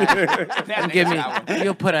trash. Give me,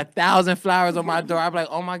 you'll put 1,000 flowers on my door. I'll be like,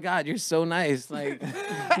 oh my God, you're so nice. Like,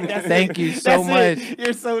 thank you so much.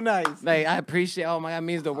 You're so nice. Like, I appreciate, oh my God, it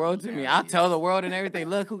means the world to me. I'll tell the world and everything,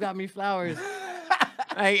 look who got me flowers.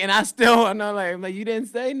 Like, and I know, like, I'm like, you didn't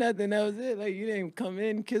say nothing. That was it. Like, you didn't come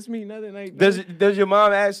in, kiss me, nothing. Like, does your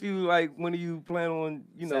mom ask you, like, when do you plan on,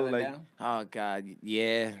 you know, Settle like, down? oh God,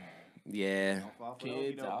 yeah. Yeah.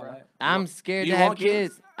 Kids, all that. I'm scared to have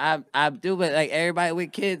kids. I do, but like everybody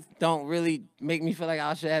with kids don't really make me feel like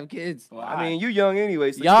I should have kids. Well, I mean, you young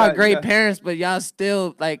anyway. So y'all are great parents, but y'all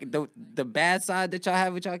still like the bad side that y'all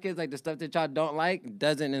have with y'all kids, like the stuff that y'all don't like,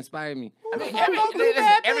 doesn't inspire me. I mean, every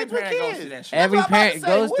parent goes through that shit. Every parent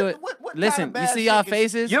goes through it. Listen, you see y'all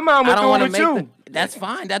faces. Your mom went through it with you. That's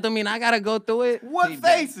fine. That don't mean I gotta go through it. What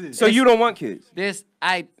faces? So you don't want kids? It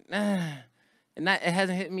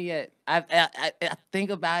hasn't hit me yet. I think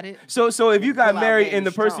about it. So if you got married and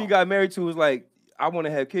the person you got married to was like, I want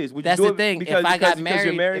to have kids, would you do it? That's the thing. Because, if I got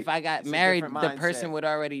married, the person would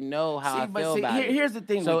already know how I feel about it. Here's the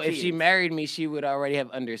thing. So if she married me, she would already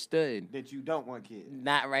have understood that you don't want kids.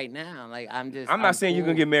 Not right now. Like I'm not saying you're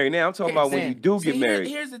gonna get married now. I'm talking about when you do get married.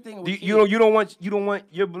 Here's the thing. You don't want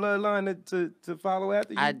your bloodline to follow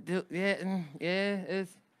after you. I do. Yeah.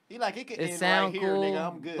 It's. He like it could it end sound right cool, here,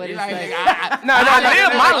 nigga. I'm good. But it's like, I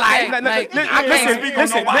live my life.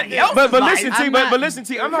 But listen,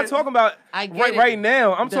 T. I'm not talking about right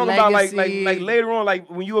now. I'm talking about like later on, like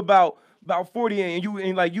when you about 40 and you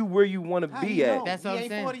where you want to be at. That's what I'm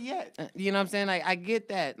saying. 40 yet. You know what I'm saying? Like I get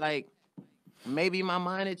that. Like maybe my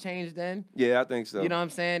mind had changed then. Yeah, I think so. You know what I'm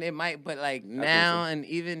saying? It might, but like now and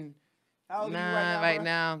even right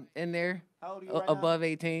now in there. How old are you right above now?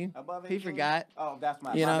 18. Above 18? He forgot. Oh, that's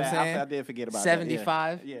my. You know what I'm saying? I did forget about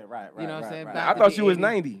 75. that. Yeah, right. You know what I'm saying? Right. I thought you was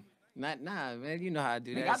 90. Nah, man. You know how I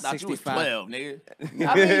do that. I thought 65. you was 12, nigga.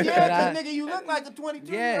 I mean, yeah, nigga, you look like a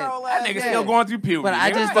 22-year-old. That nigga still going through puberty. But I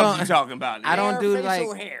just don't. What you talking about? Nigga? I don't do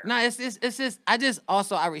like. Hair. No, it's just. I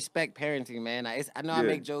respect parenting, man. I know I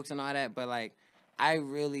make jokes and all that, but like. I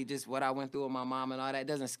really just what I went through with my mom and all that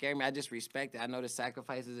doesn't scare me. I just respect it. I know the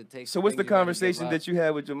sacrifices it takes. So what's the conversation that you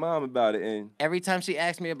had with your mom about it? And every time she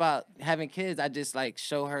asks me about having kids, I just like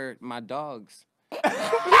show her my dogs.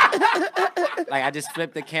 Like I just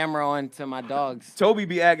flip the camera on to my dogs. Toby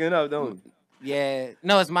be acting up, don't he? Yeah.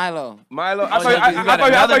 No, it's Milo. Milo.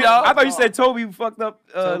 I thought you said Toby fucked up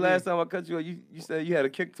last time I cut you. You said you had to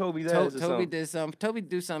kick Toby's ass or something. Toby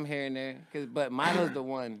do something here and there. But Milo's the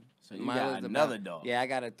one. So you got another dog. Yeah, I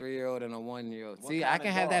got a 3-year-old and a 1-year-old. See, I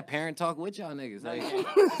can have that parent talk with y'all niggas. Like,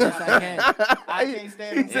 yes, I can. I can't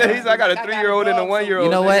stand him. He said, I got a 3-year-old and a 1-year-old.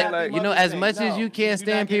 You know what? Like, you know, as much as you can't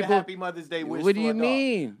stand people. Happy Mother's Day wish what do you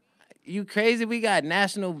mean? You crazy? We got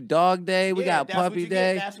National Dog Day. We got Puppy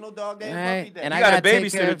Day. National Dog Day, right? Puppy Day. And you got a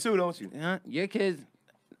babysitter too, don't you? Your kids.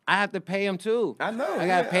 I have to pay them too. I know. I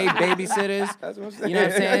gotta pay babysitters. That's what I'm saying. You know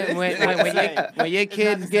what I'm saying? When your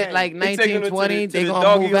kids get like 19, 20, they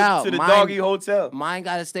gonna move out. To the doggy hotel. Mine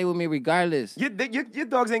gotta stay with me regardless. Your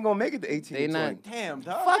dogs ain't gonna make it to 18. They not. Damn,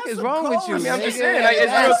 dog. Fuck is wrong with you? I mean, I'm just saying, like,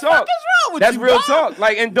 it's real talk. Fuck is wrong with That's you? real talk.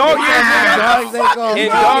 Like in dog years,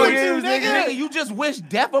 nigga, you just wish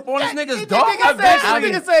death up on this nigga's dog.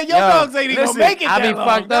 Nigga said your dogs ain't even gonna make it. I'll be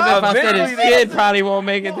fucked up if I said his kid probably won't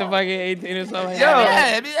make it to fucking 18 or something.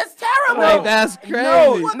 Yeah, that's terrible. Like, that's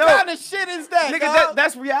crazy. What kind of shit is that, nigga?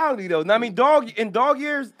 That's reality though. I mean, in dog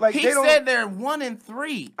years, like he said they're 1 in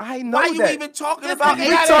 3. I know Why that. you even talking about?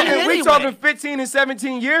 We talking 15 and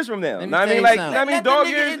 17 years from now. I mean, dog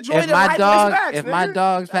years. If my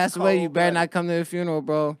dogs pass away, you better not come to the funeral,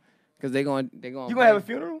 bro. Cause they going. You gonna have a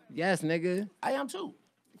funeral? Yes, nigga. I am too.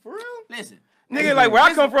 For real? Listen. Nigga, like where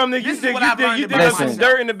I come from, nigga, you dig some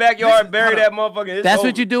dirt in the backyard, bury that motherfucker. That's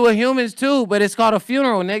what you do with humans too, but it's called a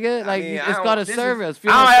funeral, nigga. Like it's called a service. I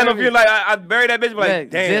don't have no feel like I bury that bitch, like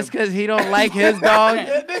damn. Just because he don't like his dog.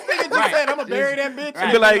 This nigga just said I'm gonna bury that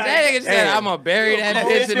bitch. Be like, that nigga said I'm gonna bury that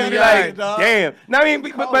bitch in the yard. Damn. No, I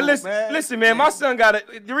mean, but listen, man. My son got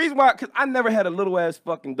it. The reason why, cause I never had a little ass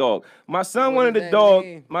fucking dog. My son wanted a dog.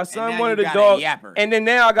 My son wanted a dog, and then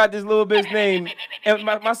now I got this little bitch name, and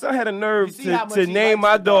my son had a nerve to name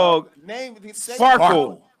my dog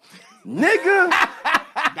Sparkle. Nigga.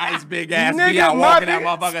 Nice big ass. Nigga, be out walking that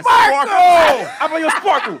motherfucker. Sparkle. I'm like, yo,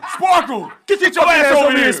 Sparkle. Sparkle. Get your ass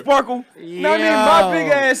over here, Sparkle. You know what I mean? My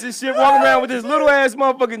big ass and shit walking around with this little ass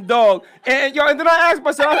motherfucking dog. And then I asked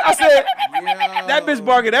myself, I said, that bitch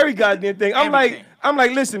barking every goddamn thing. I'm like,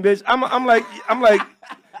 listen, bitch. I'm like,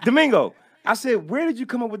 Domingo. I said, where did you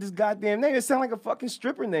come up with this goddamn name? It sounds like a fucking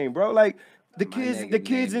stripper name, bro. Like, the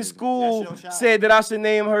kids in school said that I should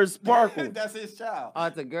name her Sparkle. That's his child. Oh,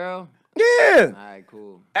 it's a girl? Yeah. All right,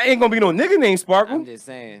 cool. I ain't gonna be no nigga named Sparkle. I'm just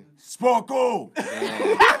saying. Sparkle.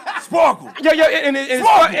 Sparkle. Yeah, and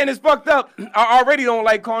it's fucked up. I already don't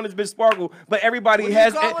like calling this bitch Sparkle, but everybody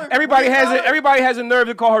has a nerve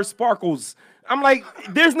to call her Sparkles. I'm like,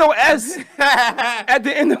 there's no S at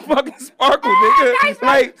the end of fucking Sparkle, nigga.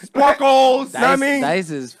 Like Sparkles. Dice, know what I mean? Dice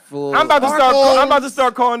is full. I'm about to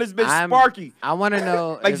start calling this bitch Sparky. I want to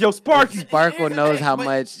know like yo Sparky. Sparkle knows how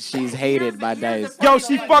much she's hated by Dice. Yo,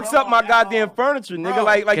 she fucks up my goddamn furniture, nigga. Bro,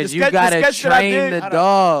 like the you gotta sketch that I train did. the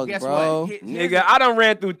dog, bro. Nigga, I done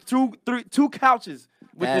ran through two couches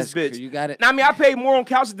with this bitch. You got it. Now, I mean, I paid more on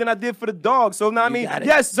couches than I did for the dog. So now I mean,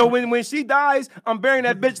 yes. So when she dies, I'm burying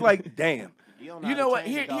that bitch like, damn. You know what?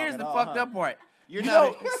 Here's the fucked up part. You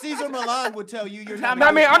know, Caesar Milan would tell you you're not.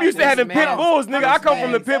 I mean, I'm used to having pit bulls, nigga. I come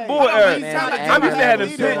from the pit bull era. I'm used to having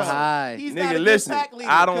pits. Nigga, listen,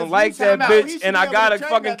 I don't like that bitch, and I gotta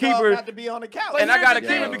fucking keep her. And I gotta keep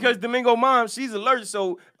her because Domingo mom, she's allergic.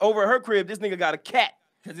 So over at her crib, this nigga got a cat.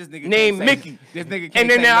 This nigga named Mickey. This nigga and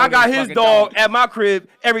then now I got his dog at my crib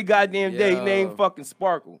every goddamn day named fucking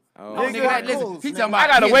Sparkle. Oh, nigga, listen, he talking about I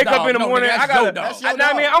gotta wake up in the morning. I gotta.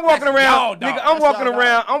 I mean, I'm walking around, nigga. I'm walking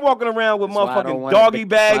around with motherfucking doggy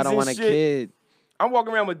bags and shit. I'm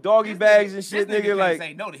walking around with doggy bags and shit, nigga. Like,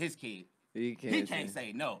 say no to his kid. He can't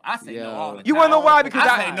say no. I say no all the time. You wanna know why?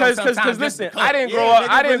 Because listen, I didn't grow up.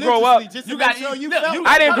 I didn't grow up.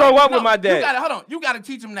 I didn't grow up with my dad. Hold on. You gotta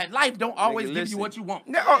teach him that life don't always give you what you want.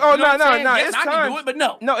 No. It's times.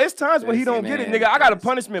 No, it's times when he don't get it, nigga. I got a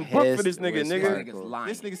punishment book for this nigga, nigga.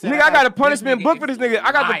 Nigga, I got a punishment book for this nigga.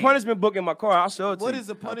 I got the punishment book in my car. I'll show it to you. What is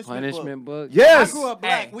a punishment book? Yes. I grew up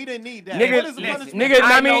black. We didn't need that. Nigga,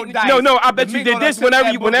 I mean, no. I bet you did this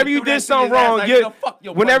whenever you did something wrong.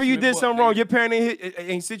 Whenever you did something wrong, your parent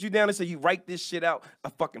ain't sit you down and say you write this shit out a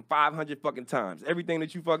fucking 500 fucking times. Everything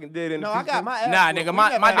that you fucking did. No, I got my ass. Nah, nigga,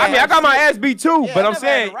 my dad. I mean, I got my ass beat too, but I'm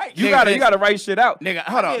saying you gotta write shit out. Nigga,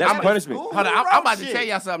 hold on. That's punishment. Hold on, I'm about to tell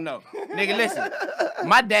y'all something though. Nigga, listen.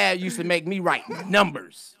 My dad used to make me write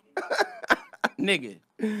numbers. Nigga.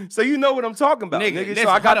 So you know what I'm talking about, nigga. Listen,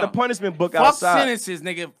 so I got the punishment book Fuck outside. Sentences,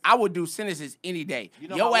 nigga. I would do sentences any day.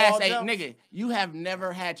 Your ass ain't, nigga. You have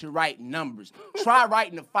never had to write numbers. Try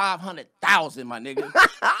writing the 500,000, my nigga.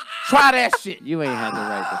 Try that shit. You ain't had to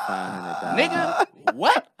write the 500,000. Nigga,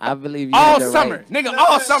 what? I believe you. All summer, nigga.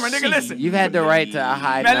 All summer, nigga. Listen. You've had to write to a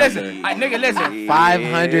high number. Listen, nigga. Listen.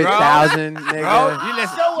 500,000, nigga. Bro, you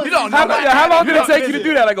listen. You don't know. How long did it take you to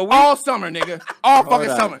do that? Like a week? All summer, nigga. All fucking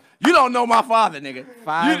summer. You don't know my father, nigga.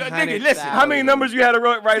 Nigga, listen. How many numbers you had to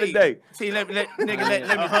write a day? See, let me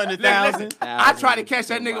 100,000. I try to catch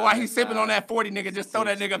that nigga while he's sipping on that 40, nigga. Just throw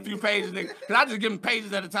that nigga a few pages, nigga. Cause I just give him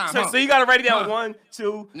pages at a time. So you gotta write it down 1,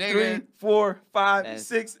 2, 3, 4, 5,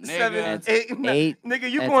 6, 7, 8, 9.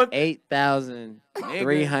 Nigga, you going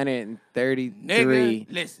 8,333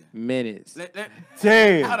 minutes.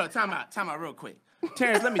 Damn. Hold on, time out real quick.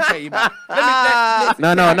 Terrence, let me tell you about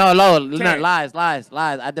No, lies.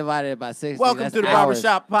 I divided it by 60. Welcome to the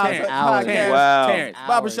Barbershop podcast. Wow. Terrence.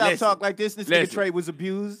 Barbershop talk like this. This nigga Trey was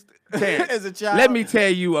abused as a child. Let me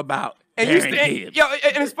tell you about and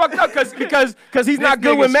it's fucked up because he's not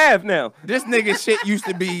good with math now. This nigga shit used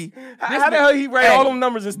to be. How the hell he write all them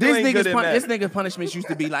numbers and still ain't good at math? This nigga's punishments used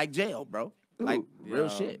to be like jail, bro. Like real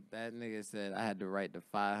shit. That nigga said I had to write the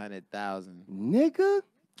 500,000. Nigga.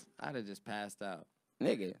 I'd have just passed out.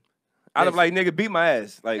 Nigga. I'd have like, nigga, beat my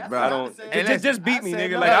ass. Like, bro, I don't. Just beat me,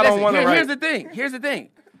 nigga. No, like, I don't want to write. Here's the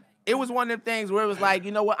thing. It was one of them things where it was like,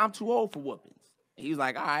 you know what? I'm too old for whoopings. He was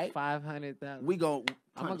like, all right. 500,000. We go.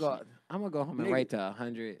 I'm gonna go home and write to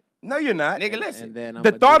 100. No, you're not. Nigga, listen. And then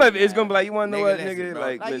the thought of it is gonna be like, you wanna know what, listen,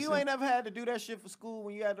 nigga? Like you ain't never had to do that shit for school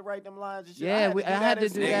when you had to write them lines and shit. Yeah, I had to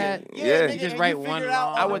do that. Yeah, you just write one line.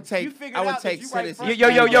 I would take sentences.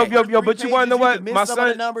 Yo, but you wanna know what? My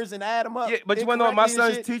son numbers and add them up. Yeah, but you wanna know what? My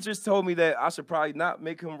son's teachers told me that I should probably not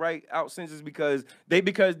make him write out sentences because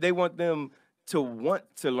they want them to want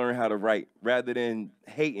to learn how to write rather than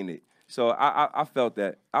hating it. So I felt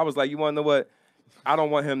that. I was like, you wanna know what? I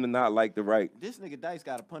don't want him to not like the right. This nigga Dice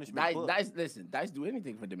got a punishment book. Dice do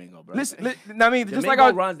anything for Domingo, bro. Listen, I mean, Domingo just like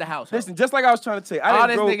I runs the house. Listen, just like I was trying to say, all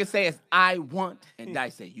this nigga say is I want, and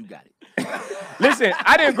Dice say you got it. Listen,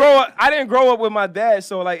 I didn't grow up with my dad,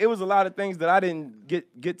 so like it was a lot of things that I didn't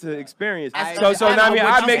get to experience. So now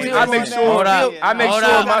I make sure my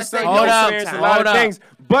son experience a lot of things.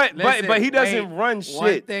 But he doesn't run shit.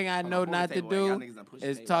 One thing I know not to do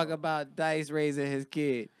is talk about Dice raising his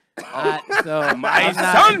kid. My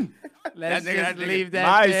son. Let's just leave that.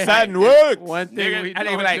 My son works. One thing we don't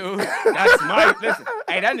do. That's my. Listen,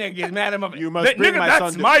 hey, that nigga gets mad at him. You must bring my son.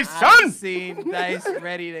 That's my son. I've seen Dice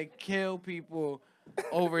ready to kill people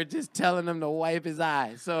over just telling him to wipe his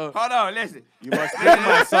eyes. So hold on, listen. You must think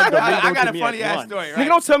my son I got a funny ass story, right? Nigga,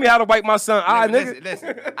 don't tell me how to wipe my son eye, nigga.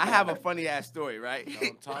 Listen, I have a funny ass story, right?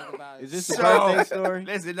 Don't talk about it. Is this a birthday story?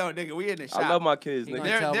 Listen, no, nigga, we in the shop. I love my kids,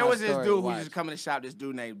 nigga. There was this dude who used to come in the shop. This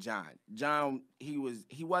dude named John. John, he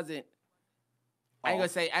wasn't. I ain't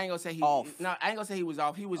gonna say he off. No, I ain't gonna say he was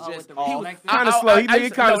off. He was just kind of slow. He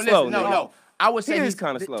kind of slow. No. I would say he's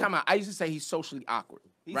kind of slow. I used to say he's socially awkward.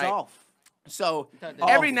 He's off. So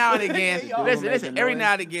every now and again, listen. Every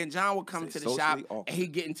now and again, John would come to the shop and he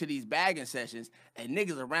get into these bagging sessions, and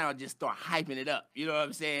niggas around just start hyping it up. You know what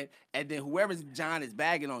I'm saying? And then whoever John is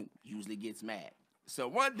bagging on usually gets mad. So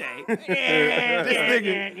one day,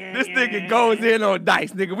 this nigga goes in on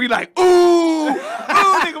Dice, nigga. We like, ooh,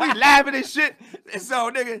 nigga, we laughing and shit. And so,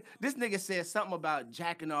 nigga, this nigga said something about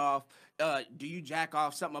jacking off. Do you jack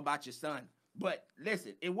off? Something about your son. But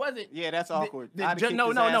listen, it wasn't. Yeah, that's awkward. No.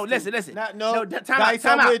 Listen. Time out. No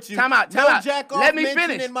jack off. Let me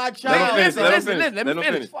finish. My child. Let me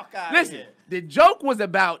finish. Listen, the joke was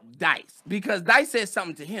about Dice because Dice said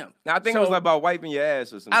something to him. Now I think it was about wiping your ass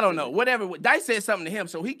or something. I don't know. Whatever. Dice said something to him,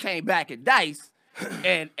 so he came back at Dice,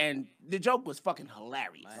 and the joke was fucking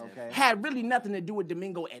hilarious. Okay. Had really nothing to do with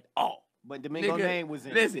Domingo at all. But Domingo's name was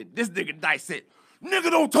in. Listen, this nigga Dice said,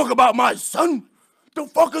 "Nigga, don't talk about my son. The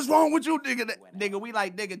fuck is wrong with you, nigga?" Nigga, we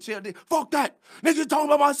like, nigga, chill. Nigga. Fuck that. Nigga, talking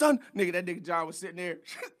about my son. Nigga, that nigga John was sitting there.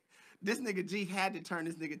 This nigga G had to turn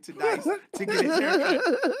this nigga to Dice to get his haircut.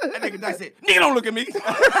 That nigga Dice said, "Nigga, don't look at me."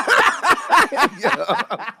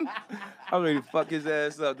 I was ready to fuck his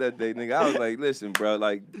ass up that day, nigga. I was like, listen, bro,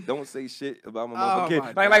 like, don't say shit about my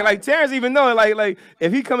motherfucking kid. Like Terrence even know, like,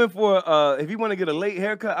 if he coming for, if he want to get a late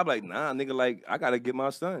haircut, I'm like, nah, nigga, like, I gotta get my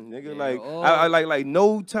son, nigga. Yeah, like,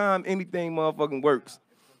 no time anything motherfucking works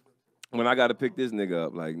when I gotta pick this nigga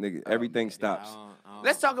up. Like, nigga, everything stops.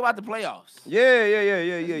 Let's talk about the playoffs.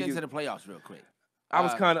 Yeah. Let's get to the playoffs real quick. I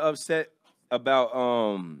was kind of upset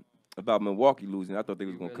about Milwaukee losing. I thought they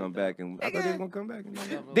was gonna come back, and I thought they was gonna come back.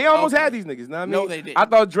 They almost had these niggas. Know what I mean? No, they didn't. I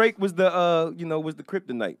thought Drake was the was the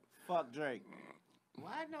kryptonite. Fuck Drake.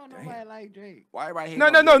 Why don't nobody like Drake? Why everybody hate No.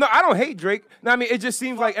 I don't hate Drake. No, I mean, it just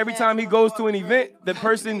seems like every time he goes to an event, the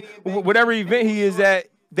person, whatever event he is at,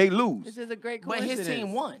 they lose. This is a great But coincidence. his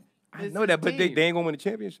team won. I know that, but they ain't gonna win the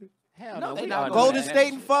championship. Hell No, no, they we not all gonna know Golden that.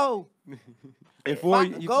 State in 4. In 4,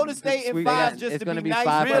 Golden State in 5 just it's to gonna be be nice.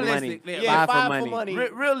 5 for money. Realistically, Yeah, 5 for money.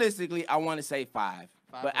 Realistically, I want to say 5.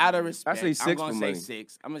 But for out of money. respect, I say 6 I'm gonna for say money.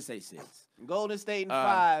 6. I'm gonna say 6. Golden State in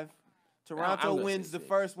 5. I'm Toronto gonna wins say the 6.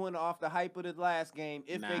 first one off the hype of the last game.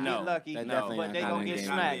 If they No, get lucky, that's but definitely they not gonna a get game.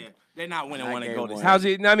 smacked. They're not winning one and game Golden one. State. How's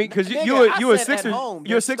it? I mean, because Nigga, you a I said Sixers, at home,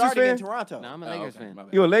 you a they're Sixers starting fan? in Toronto. No, I'm a Lakers fan.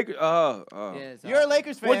 You a Laker? Yeah, so You're a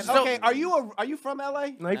Lakers fan. What- so- Okay, are you from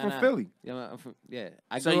LA? No, he from Philly. Yeah,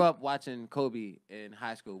 I So grew you- up watching Kobe in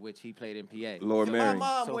high school, which he played in PA. Lower So Mary.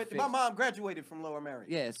 my mom graduated from Lower Mary.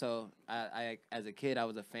 Yeah, so I as a kid I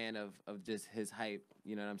was a fan of just his hype.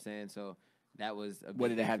 You know what I'm saying? So that was a What big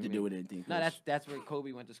did it thing have for to me. do with anything? No, that's where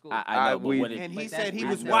Kobe went to school. I know, but what And he But said he I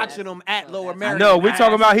was know watching that's- them at so Lower that's- Mary. No, we're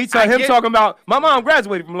talking about I get- talking about my mom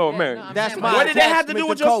graduated from Lower Mary. no, I'm That's saying, my What did that have to do attachment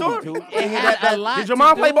with your Kobe, story? dude. It had a lot Did your to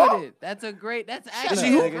mom do play with ball? it. That's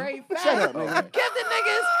actually up, a nigga. great fact. Shut up, nigga. Give the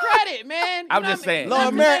niggas credit, man. I'm just saying.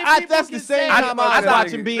 Lower Mary, that's the same time I was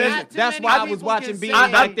watching being. Not too That's many why I was people watching can being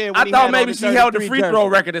say back there. I when he thought had maybe on she held the 33 free throw jersey.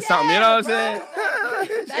 record or something. You know what I'm saying?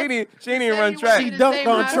 She didn't run track. She dunked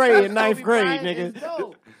on Trey in 9th grade,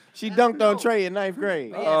 nigga. She dunked on Trey in 9th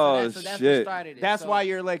grade. Oh, that's what shit. started it. That's So- why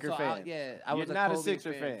you're a Laker so fan. I was You're not a Kobe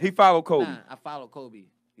Sixer fan. He followed Kobe. Nah, I followed Kobe.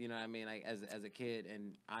 You know what I mean? Like as a kid,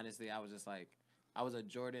 and honestly, I was just like, I was a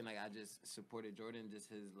Jordan. Like I just supported Jordan, just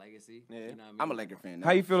his legacy. Yeah. You know what I mean? I'm a Laker fan.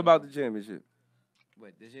 How you feel about the championship?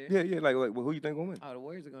 What this year? Yeah, like well, who you think gonna win? Oh, the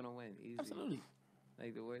Warriors are gonna win. Easy. Absolutely.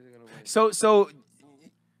 Like the Warriors are gonna win. So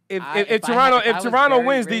if if Toronto very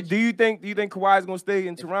wins, rich- do you think Kawhi's gonna stay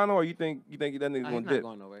in Toronto, or you think that nigga's Oh, gonna he's not dip?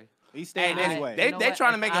 going nowhere. He's staying Hey, anyway. they- You know what?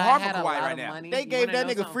 trying to make If it I hard for had a Kawhi lot right of now. money, They you gave wanna that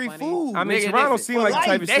know nigga something free funny? food. I mean, Nigga, Toronto listen, seemed like the for type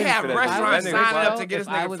life. of They city have for that. restaurants That nigga signing up fire. to get this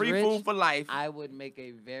If I nigga was free rich, food for life. I would make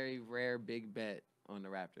a very rare big bet on the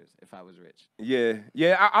Raptors if I was rich.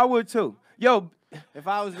 Yeah, I would too. Yo, If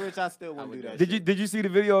I was rich, I still wouldn't do that. did you see the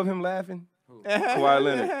video of him laughing? Kawhi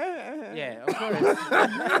Leonard. Yeah, of course.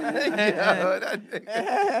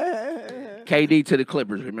 KD to the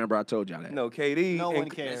Clippers. Remember I told y'all that. No, KD. No and- one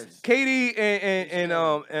cares. KD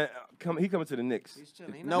and he coming to the Knicks. He's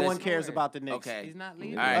chilling. He No not one going cares nowhere. about the Knicks. Okay. He's not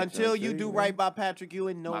leaving. All right. Until you do right by Patrick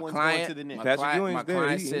Ewing, no one's going to the Knicks. Patrick Ewing's my there.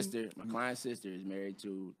 client's He- sister. My client's sister is married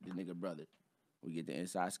to the nigga brother. We get the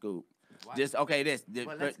inside scoop. Just okay. This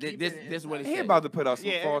is what he about to put out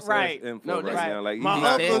some false info right now. Like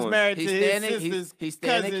my uncle's married to his sister's he's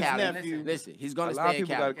staying in Cali. Nephew. Listen, he's gonna stay in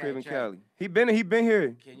Cali. A lot of people got a crib in Cali. He been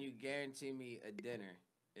here. Can you guarantee me a dinner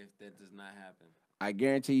if that does not happen? I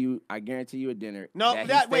guarantee you a dinner. No,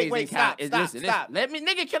 wait, stop. Listen. Let me,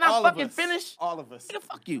 nigga, can I fucking finish? All of us. Nigga,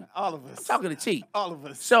 fuck you. All of us. I'm talking to T. All of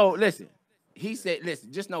us. So, listen. He said,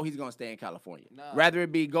 listen, just know he's going to stay in California. No. Rather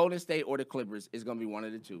it be Golden State or the Clippers, it's going to be one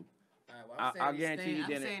of the two. All right, well, I'll guarantee you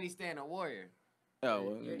dinner. I'm saying he's staying a Warrior. Oh,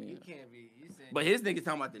 well, you can't be. But his niggas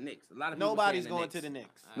talking about the Knicks. A lot of nobody's going to the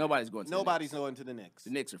Knicks. Nobody's going to the Knicks. Nobody's going to the Knicks.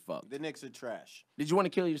 The Knicks are fucked. The Knicks are trash. Did you want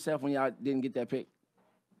to kill yourself when y'all didn't get that pick?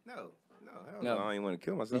 No. I ain't want to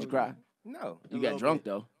kill myself. Did you cry? No. You got drunk,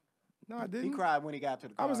 though. No, I didn't. He cried when he got to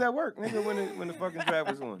the car. I was at work, nigga, when the fucking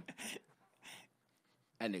draft was on.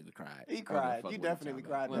 That nigga cried. He cried. You definitely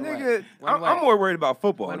cried. Nigga, I'm more worried about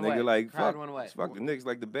football, nigga. Like, fuck the Knicks.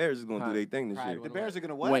 Like, the Bears is going to do their thing this year. The Bears are going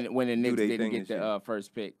to what? When the Knicks didn't get the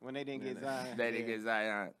first pick. When they didn't get Zion. They didn't get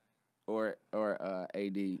Zion. Or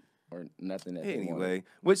AD. Or nothing. Anyway.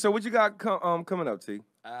 So what you got coming up, T?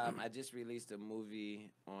 I just released a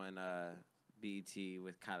movie on BET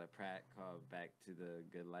with Kyla Pratt called Back to the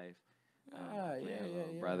Good Life.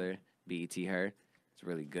 Brother, BET her. It's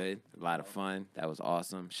really good. A lot of fun. That was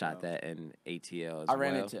awesome. Shot that in ATL as well.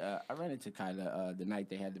 I ran into Kyla the night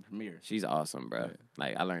they had the premiere. She's awesome, bro. Right.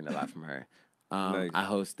 Like, I learned a lot from her. Nice. I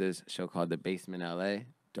host this show called The Basement LA.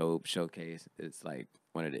 Dope showcase. It's like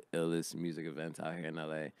one of the illest music events out here in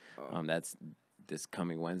LA. That's this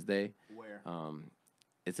coming Wednesday. Where?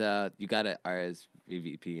 It's you gotta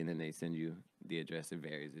RSVP and then they send you the address. It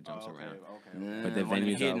varies. It jumps around. Okay. But the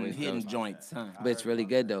venue's always hidden joints, huh? But it's really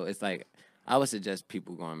good though. It's like I would suggest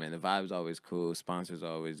people going, man. The vibe's always cool. Sponsors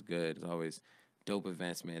are always good. It's always dope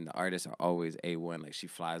events, man. The artists are always A1. Like she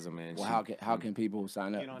flies them in. Well, how can people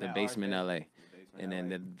sign up? The Basement LA, and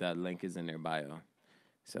then the link is in their bio.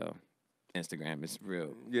 So Instagram is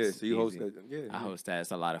real. Yeah. So you host that? Yeah. I host that.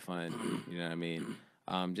 It's a lot of fun. You know what I mean?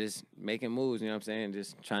 Just making moves. You know what I'm saying?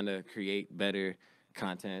 Just trying to create better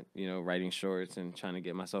content. You know, writing shorts and trying to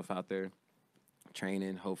get myself out there.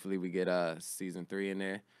 Training. Hopefully we get season 3 in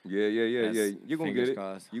there. Yeah. You're gonna get it.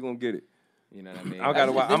 You're gonna get it. You know what I mean? I'm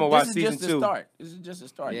gonna watch season 2. This is just a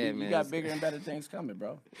start. Yeah, you got bigger and better things coming,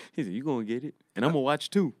 bro. He said, "You gonna get it?" And I'm gonna watch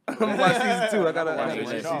 2. I'm gonna watch season 2. I gotta watch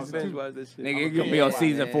season 2. Watch that shit. Nigga, it could be on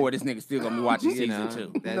season 4. This nigga still gonna be watching season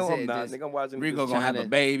 2. No, I'm not. Nigga, I'm watching. Rico gonna have a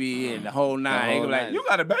baby and the whole nine. Like, you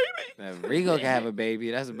got a baby? Rico can have a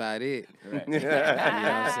baby. That's about it. Right. You know what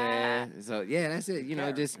I'm saying? So yeah, that's it. You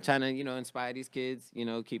know, just trying to inspire these kids. You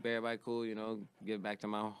know, keep everybody cool. You know, give back to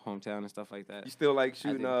my hometown and stuff like that. You still like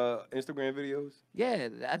shooting Instagram videos? Yeah,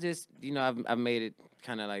 I just I've made it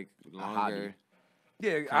kind of like longer.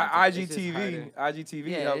 Yeah, IGTV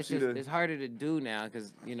Yeah, helps you to. It's harder to do now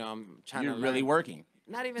because I'm trying to. You're really working.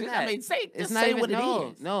 Not even that. that. I mean, it's not say what it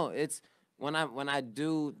is. No, it's when I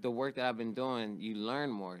do the work that I've been doing, you learn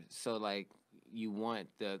more. So like you want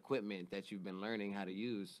the equipment that you've been learning how to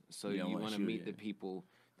use. So you want to meet the people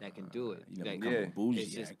that can do it.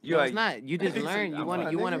 It's not. You just learn. You want to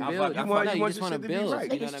build. You just want to build.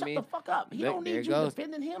 Right. You know what I mean? Shut the fuck up. He don't need you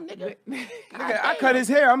defending him, nigga. Nigga, I cut his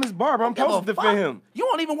hair. I'm his barber. I'm supposed to defend him. You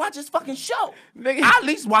won't even watch his fucking show. Nigga. I at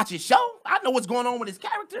least watch his show. I know what's going on with his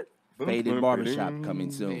character. Faded Barbershop coming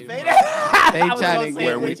soon.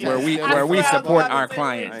 Where we support our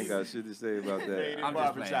clients. I ain't got shit to say about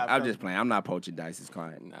that. I'm just playing. I'm not poaching Dice's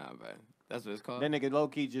client. Nah, but that's what it's called. That nigga low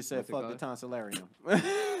key just said fuck the tonsillarium.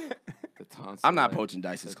 I'm not poaching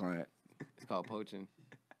Dice's client. It's called poaching.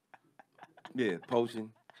 Yeah, poaching.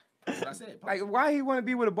 That's what I said. Like, why he want to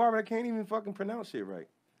be with a barber that can't even fucking pronounce shit right?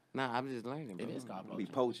 Nah, I'm just learning. Bro. It is called poaching. Be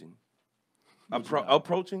poaching.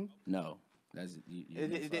 Approaching? No. That's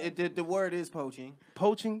the word is poaching.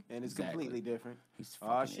 Poaching? And it's completely different.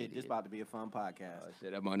 Oh, shit. This about to be a fun podcast. Oh,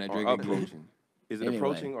 shit, I'm on that drink. Approaching. Is it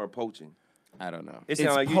approaching or poaching? I don't know. It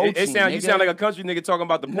sound like you sound like a country nigga talking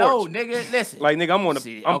about the porch. No, nigga, listen. Like nigga,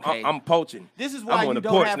 I'm poaching. This is why you don't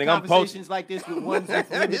have conversations like this with ones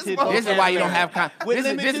with limited vocabulary. This is why you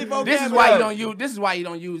don't have this is why you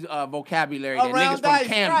don't use vocabulary that niggas from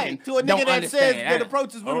Camden right. To a nigga that says that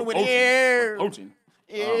approaches women with air. Poaching.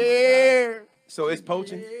 Air. So it's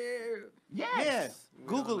poaching? Yes.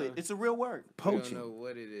 Google it. It's a real word. Poaching. I don't know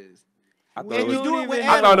what it is. I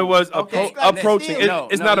thought it was approaching.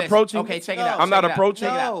 It's not approaching. Okay, check it out. I'm not approaching.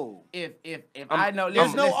 No. If I know,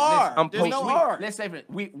 there's no R. I'm poaching. There's no R. Let's say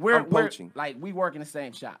we're poaching. Like we work in the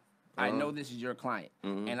same shop. I know this is your client,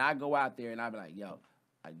 and I go out there and I be like, yo,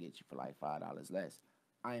 I get you for like $5 less.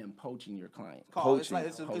 I am poaching your client.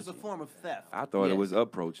 It's a form of theft. I thought it was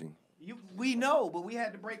approaching. We know, but we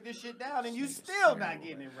had to break this shit down, and you still not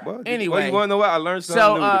getting it right. Well, anyway, you want to know what? I learned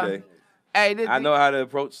something new today. Hey, I know how to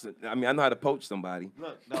approach. I know how to poach somebody.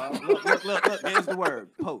 Look, dog. Look. There's the word,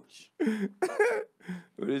 poach.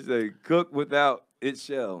 What is it? Cook without its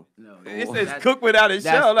shell. No, it says cook without its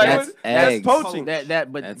shell. Like that's poaching.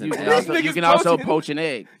 But you can also poach an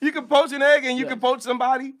egg. You can poach an egg and you can poach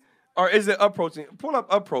somebody. Or is it approaching? Pull up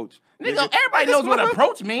approach. Nigga, everybody knows what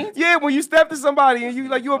approach means. Yeah, when you step to somebody and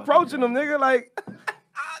you approaching them, nigga, like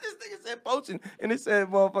this nigga said poaching and it said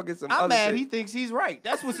motherfucking some I'm other mad shit. He thinks he's right.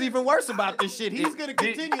 That's what's even worse about this shit. He's gonna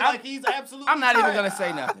continue like he's absolutely I'm not even gonna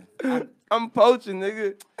say nothing. I'm poaching,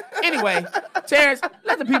 nigga. Anyway, Terrence,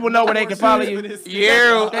 let the people know where they can follow you.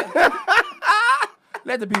 Yeah.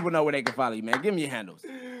 Let the people know where they can follow you, man. Give me your handles.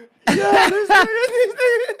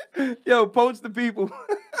 Yo, poach the people.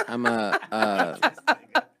 I'm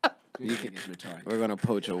we're gonna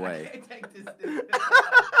poach away.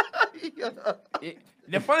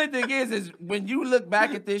 The funny thing is when you look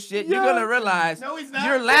back at this shit, you're gonna realize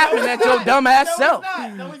you're laughing at your dumbass self.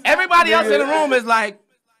 Everybody else in the room is like,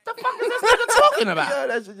 the fuck is this nigga talking about? Yeah,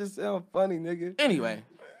 that should just sound funny, nigga. Anyway,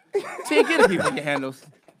 T, get the people your handles.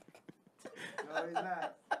 No, he's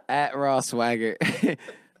not. At Raw Swagger.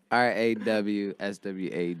 RAWSWAGGER.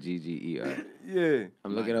 Yeah.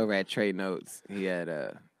 I'm looking over at Trey notes. He had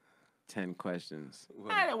 10 questions.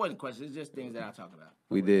 That wasn't questions. It's just things that I talk about.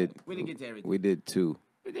 We didn't get to everything. We did 2.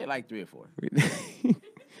 We did like 3 or 4.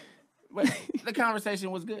 But the conversation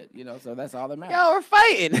was good, so that's all that matters. Yo, we're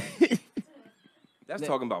fighting. That's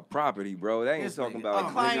talking about property, bro. That ain't talking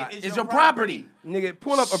about client. It's your property. Nigga,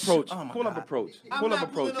 pull up approach. Pull up approach.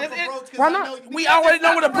 Why not? We already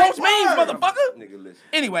know what approach means, motherfucker. Nigga, listen.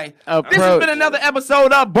 Anyway, this has been another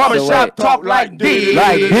episode of Barbershop Talk Like this.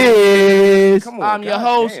 Like this. Come on, I'm your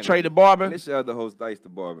host, Trey the Barber. This your other host, Dice the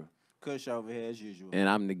Barber. Kush over here as usual. And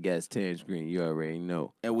I'm the guest, Terrence Green. You already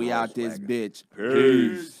know. And we out this bitch.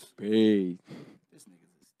 Peace. Peace.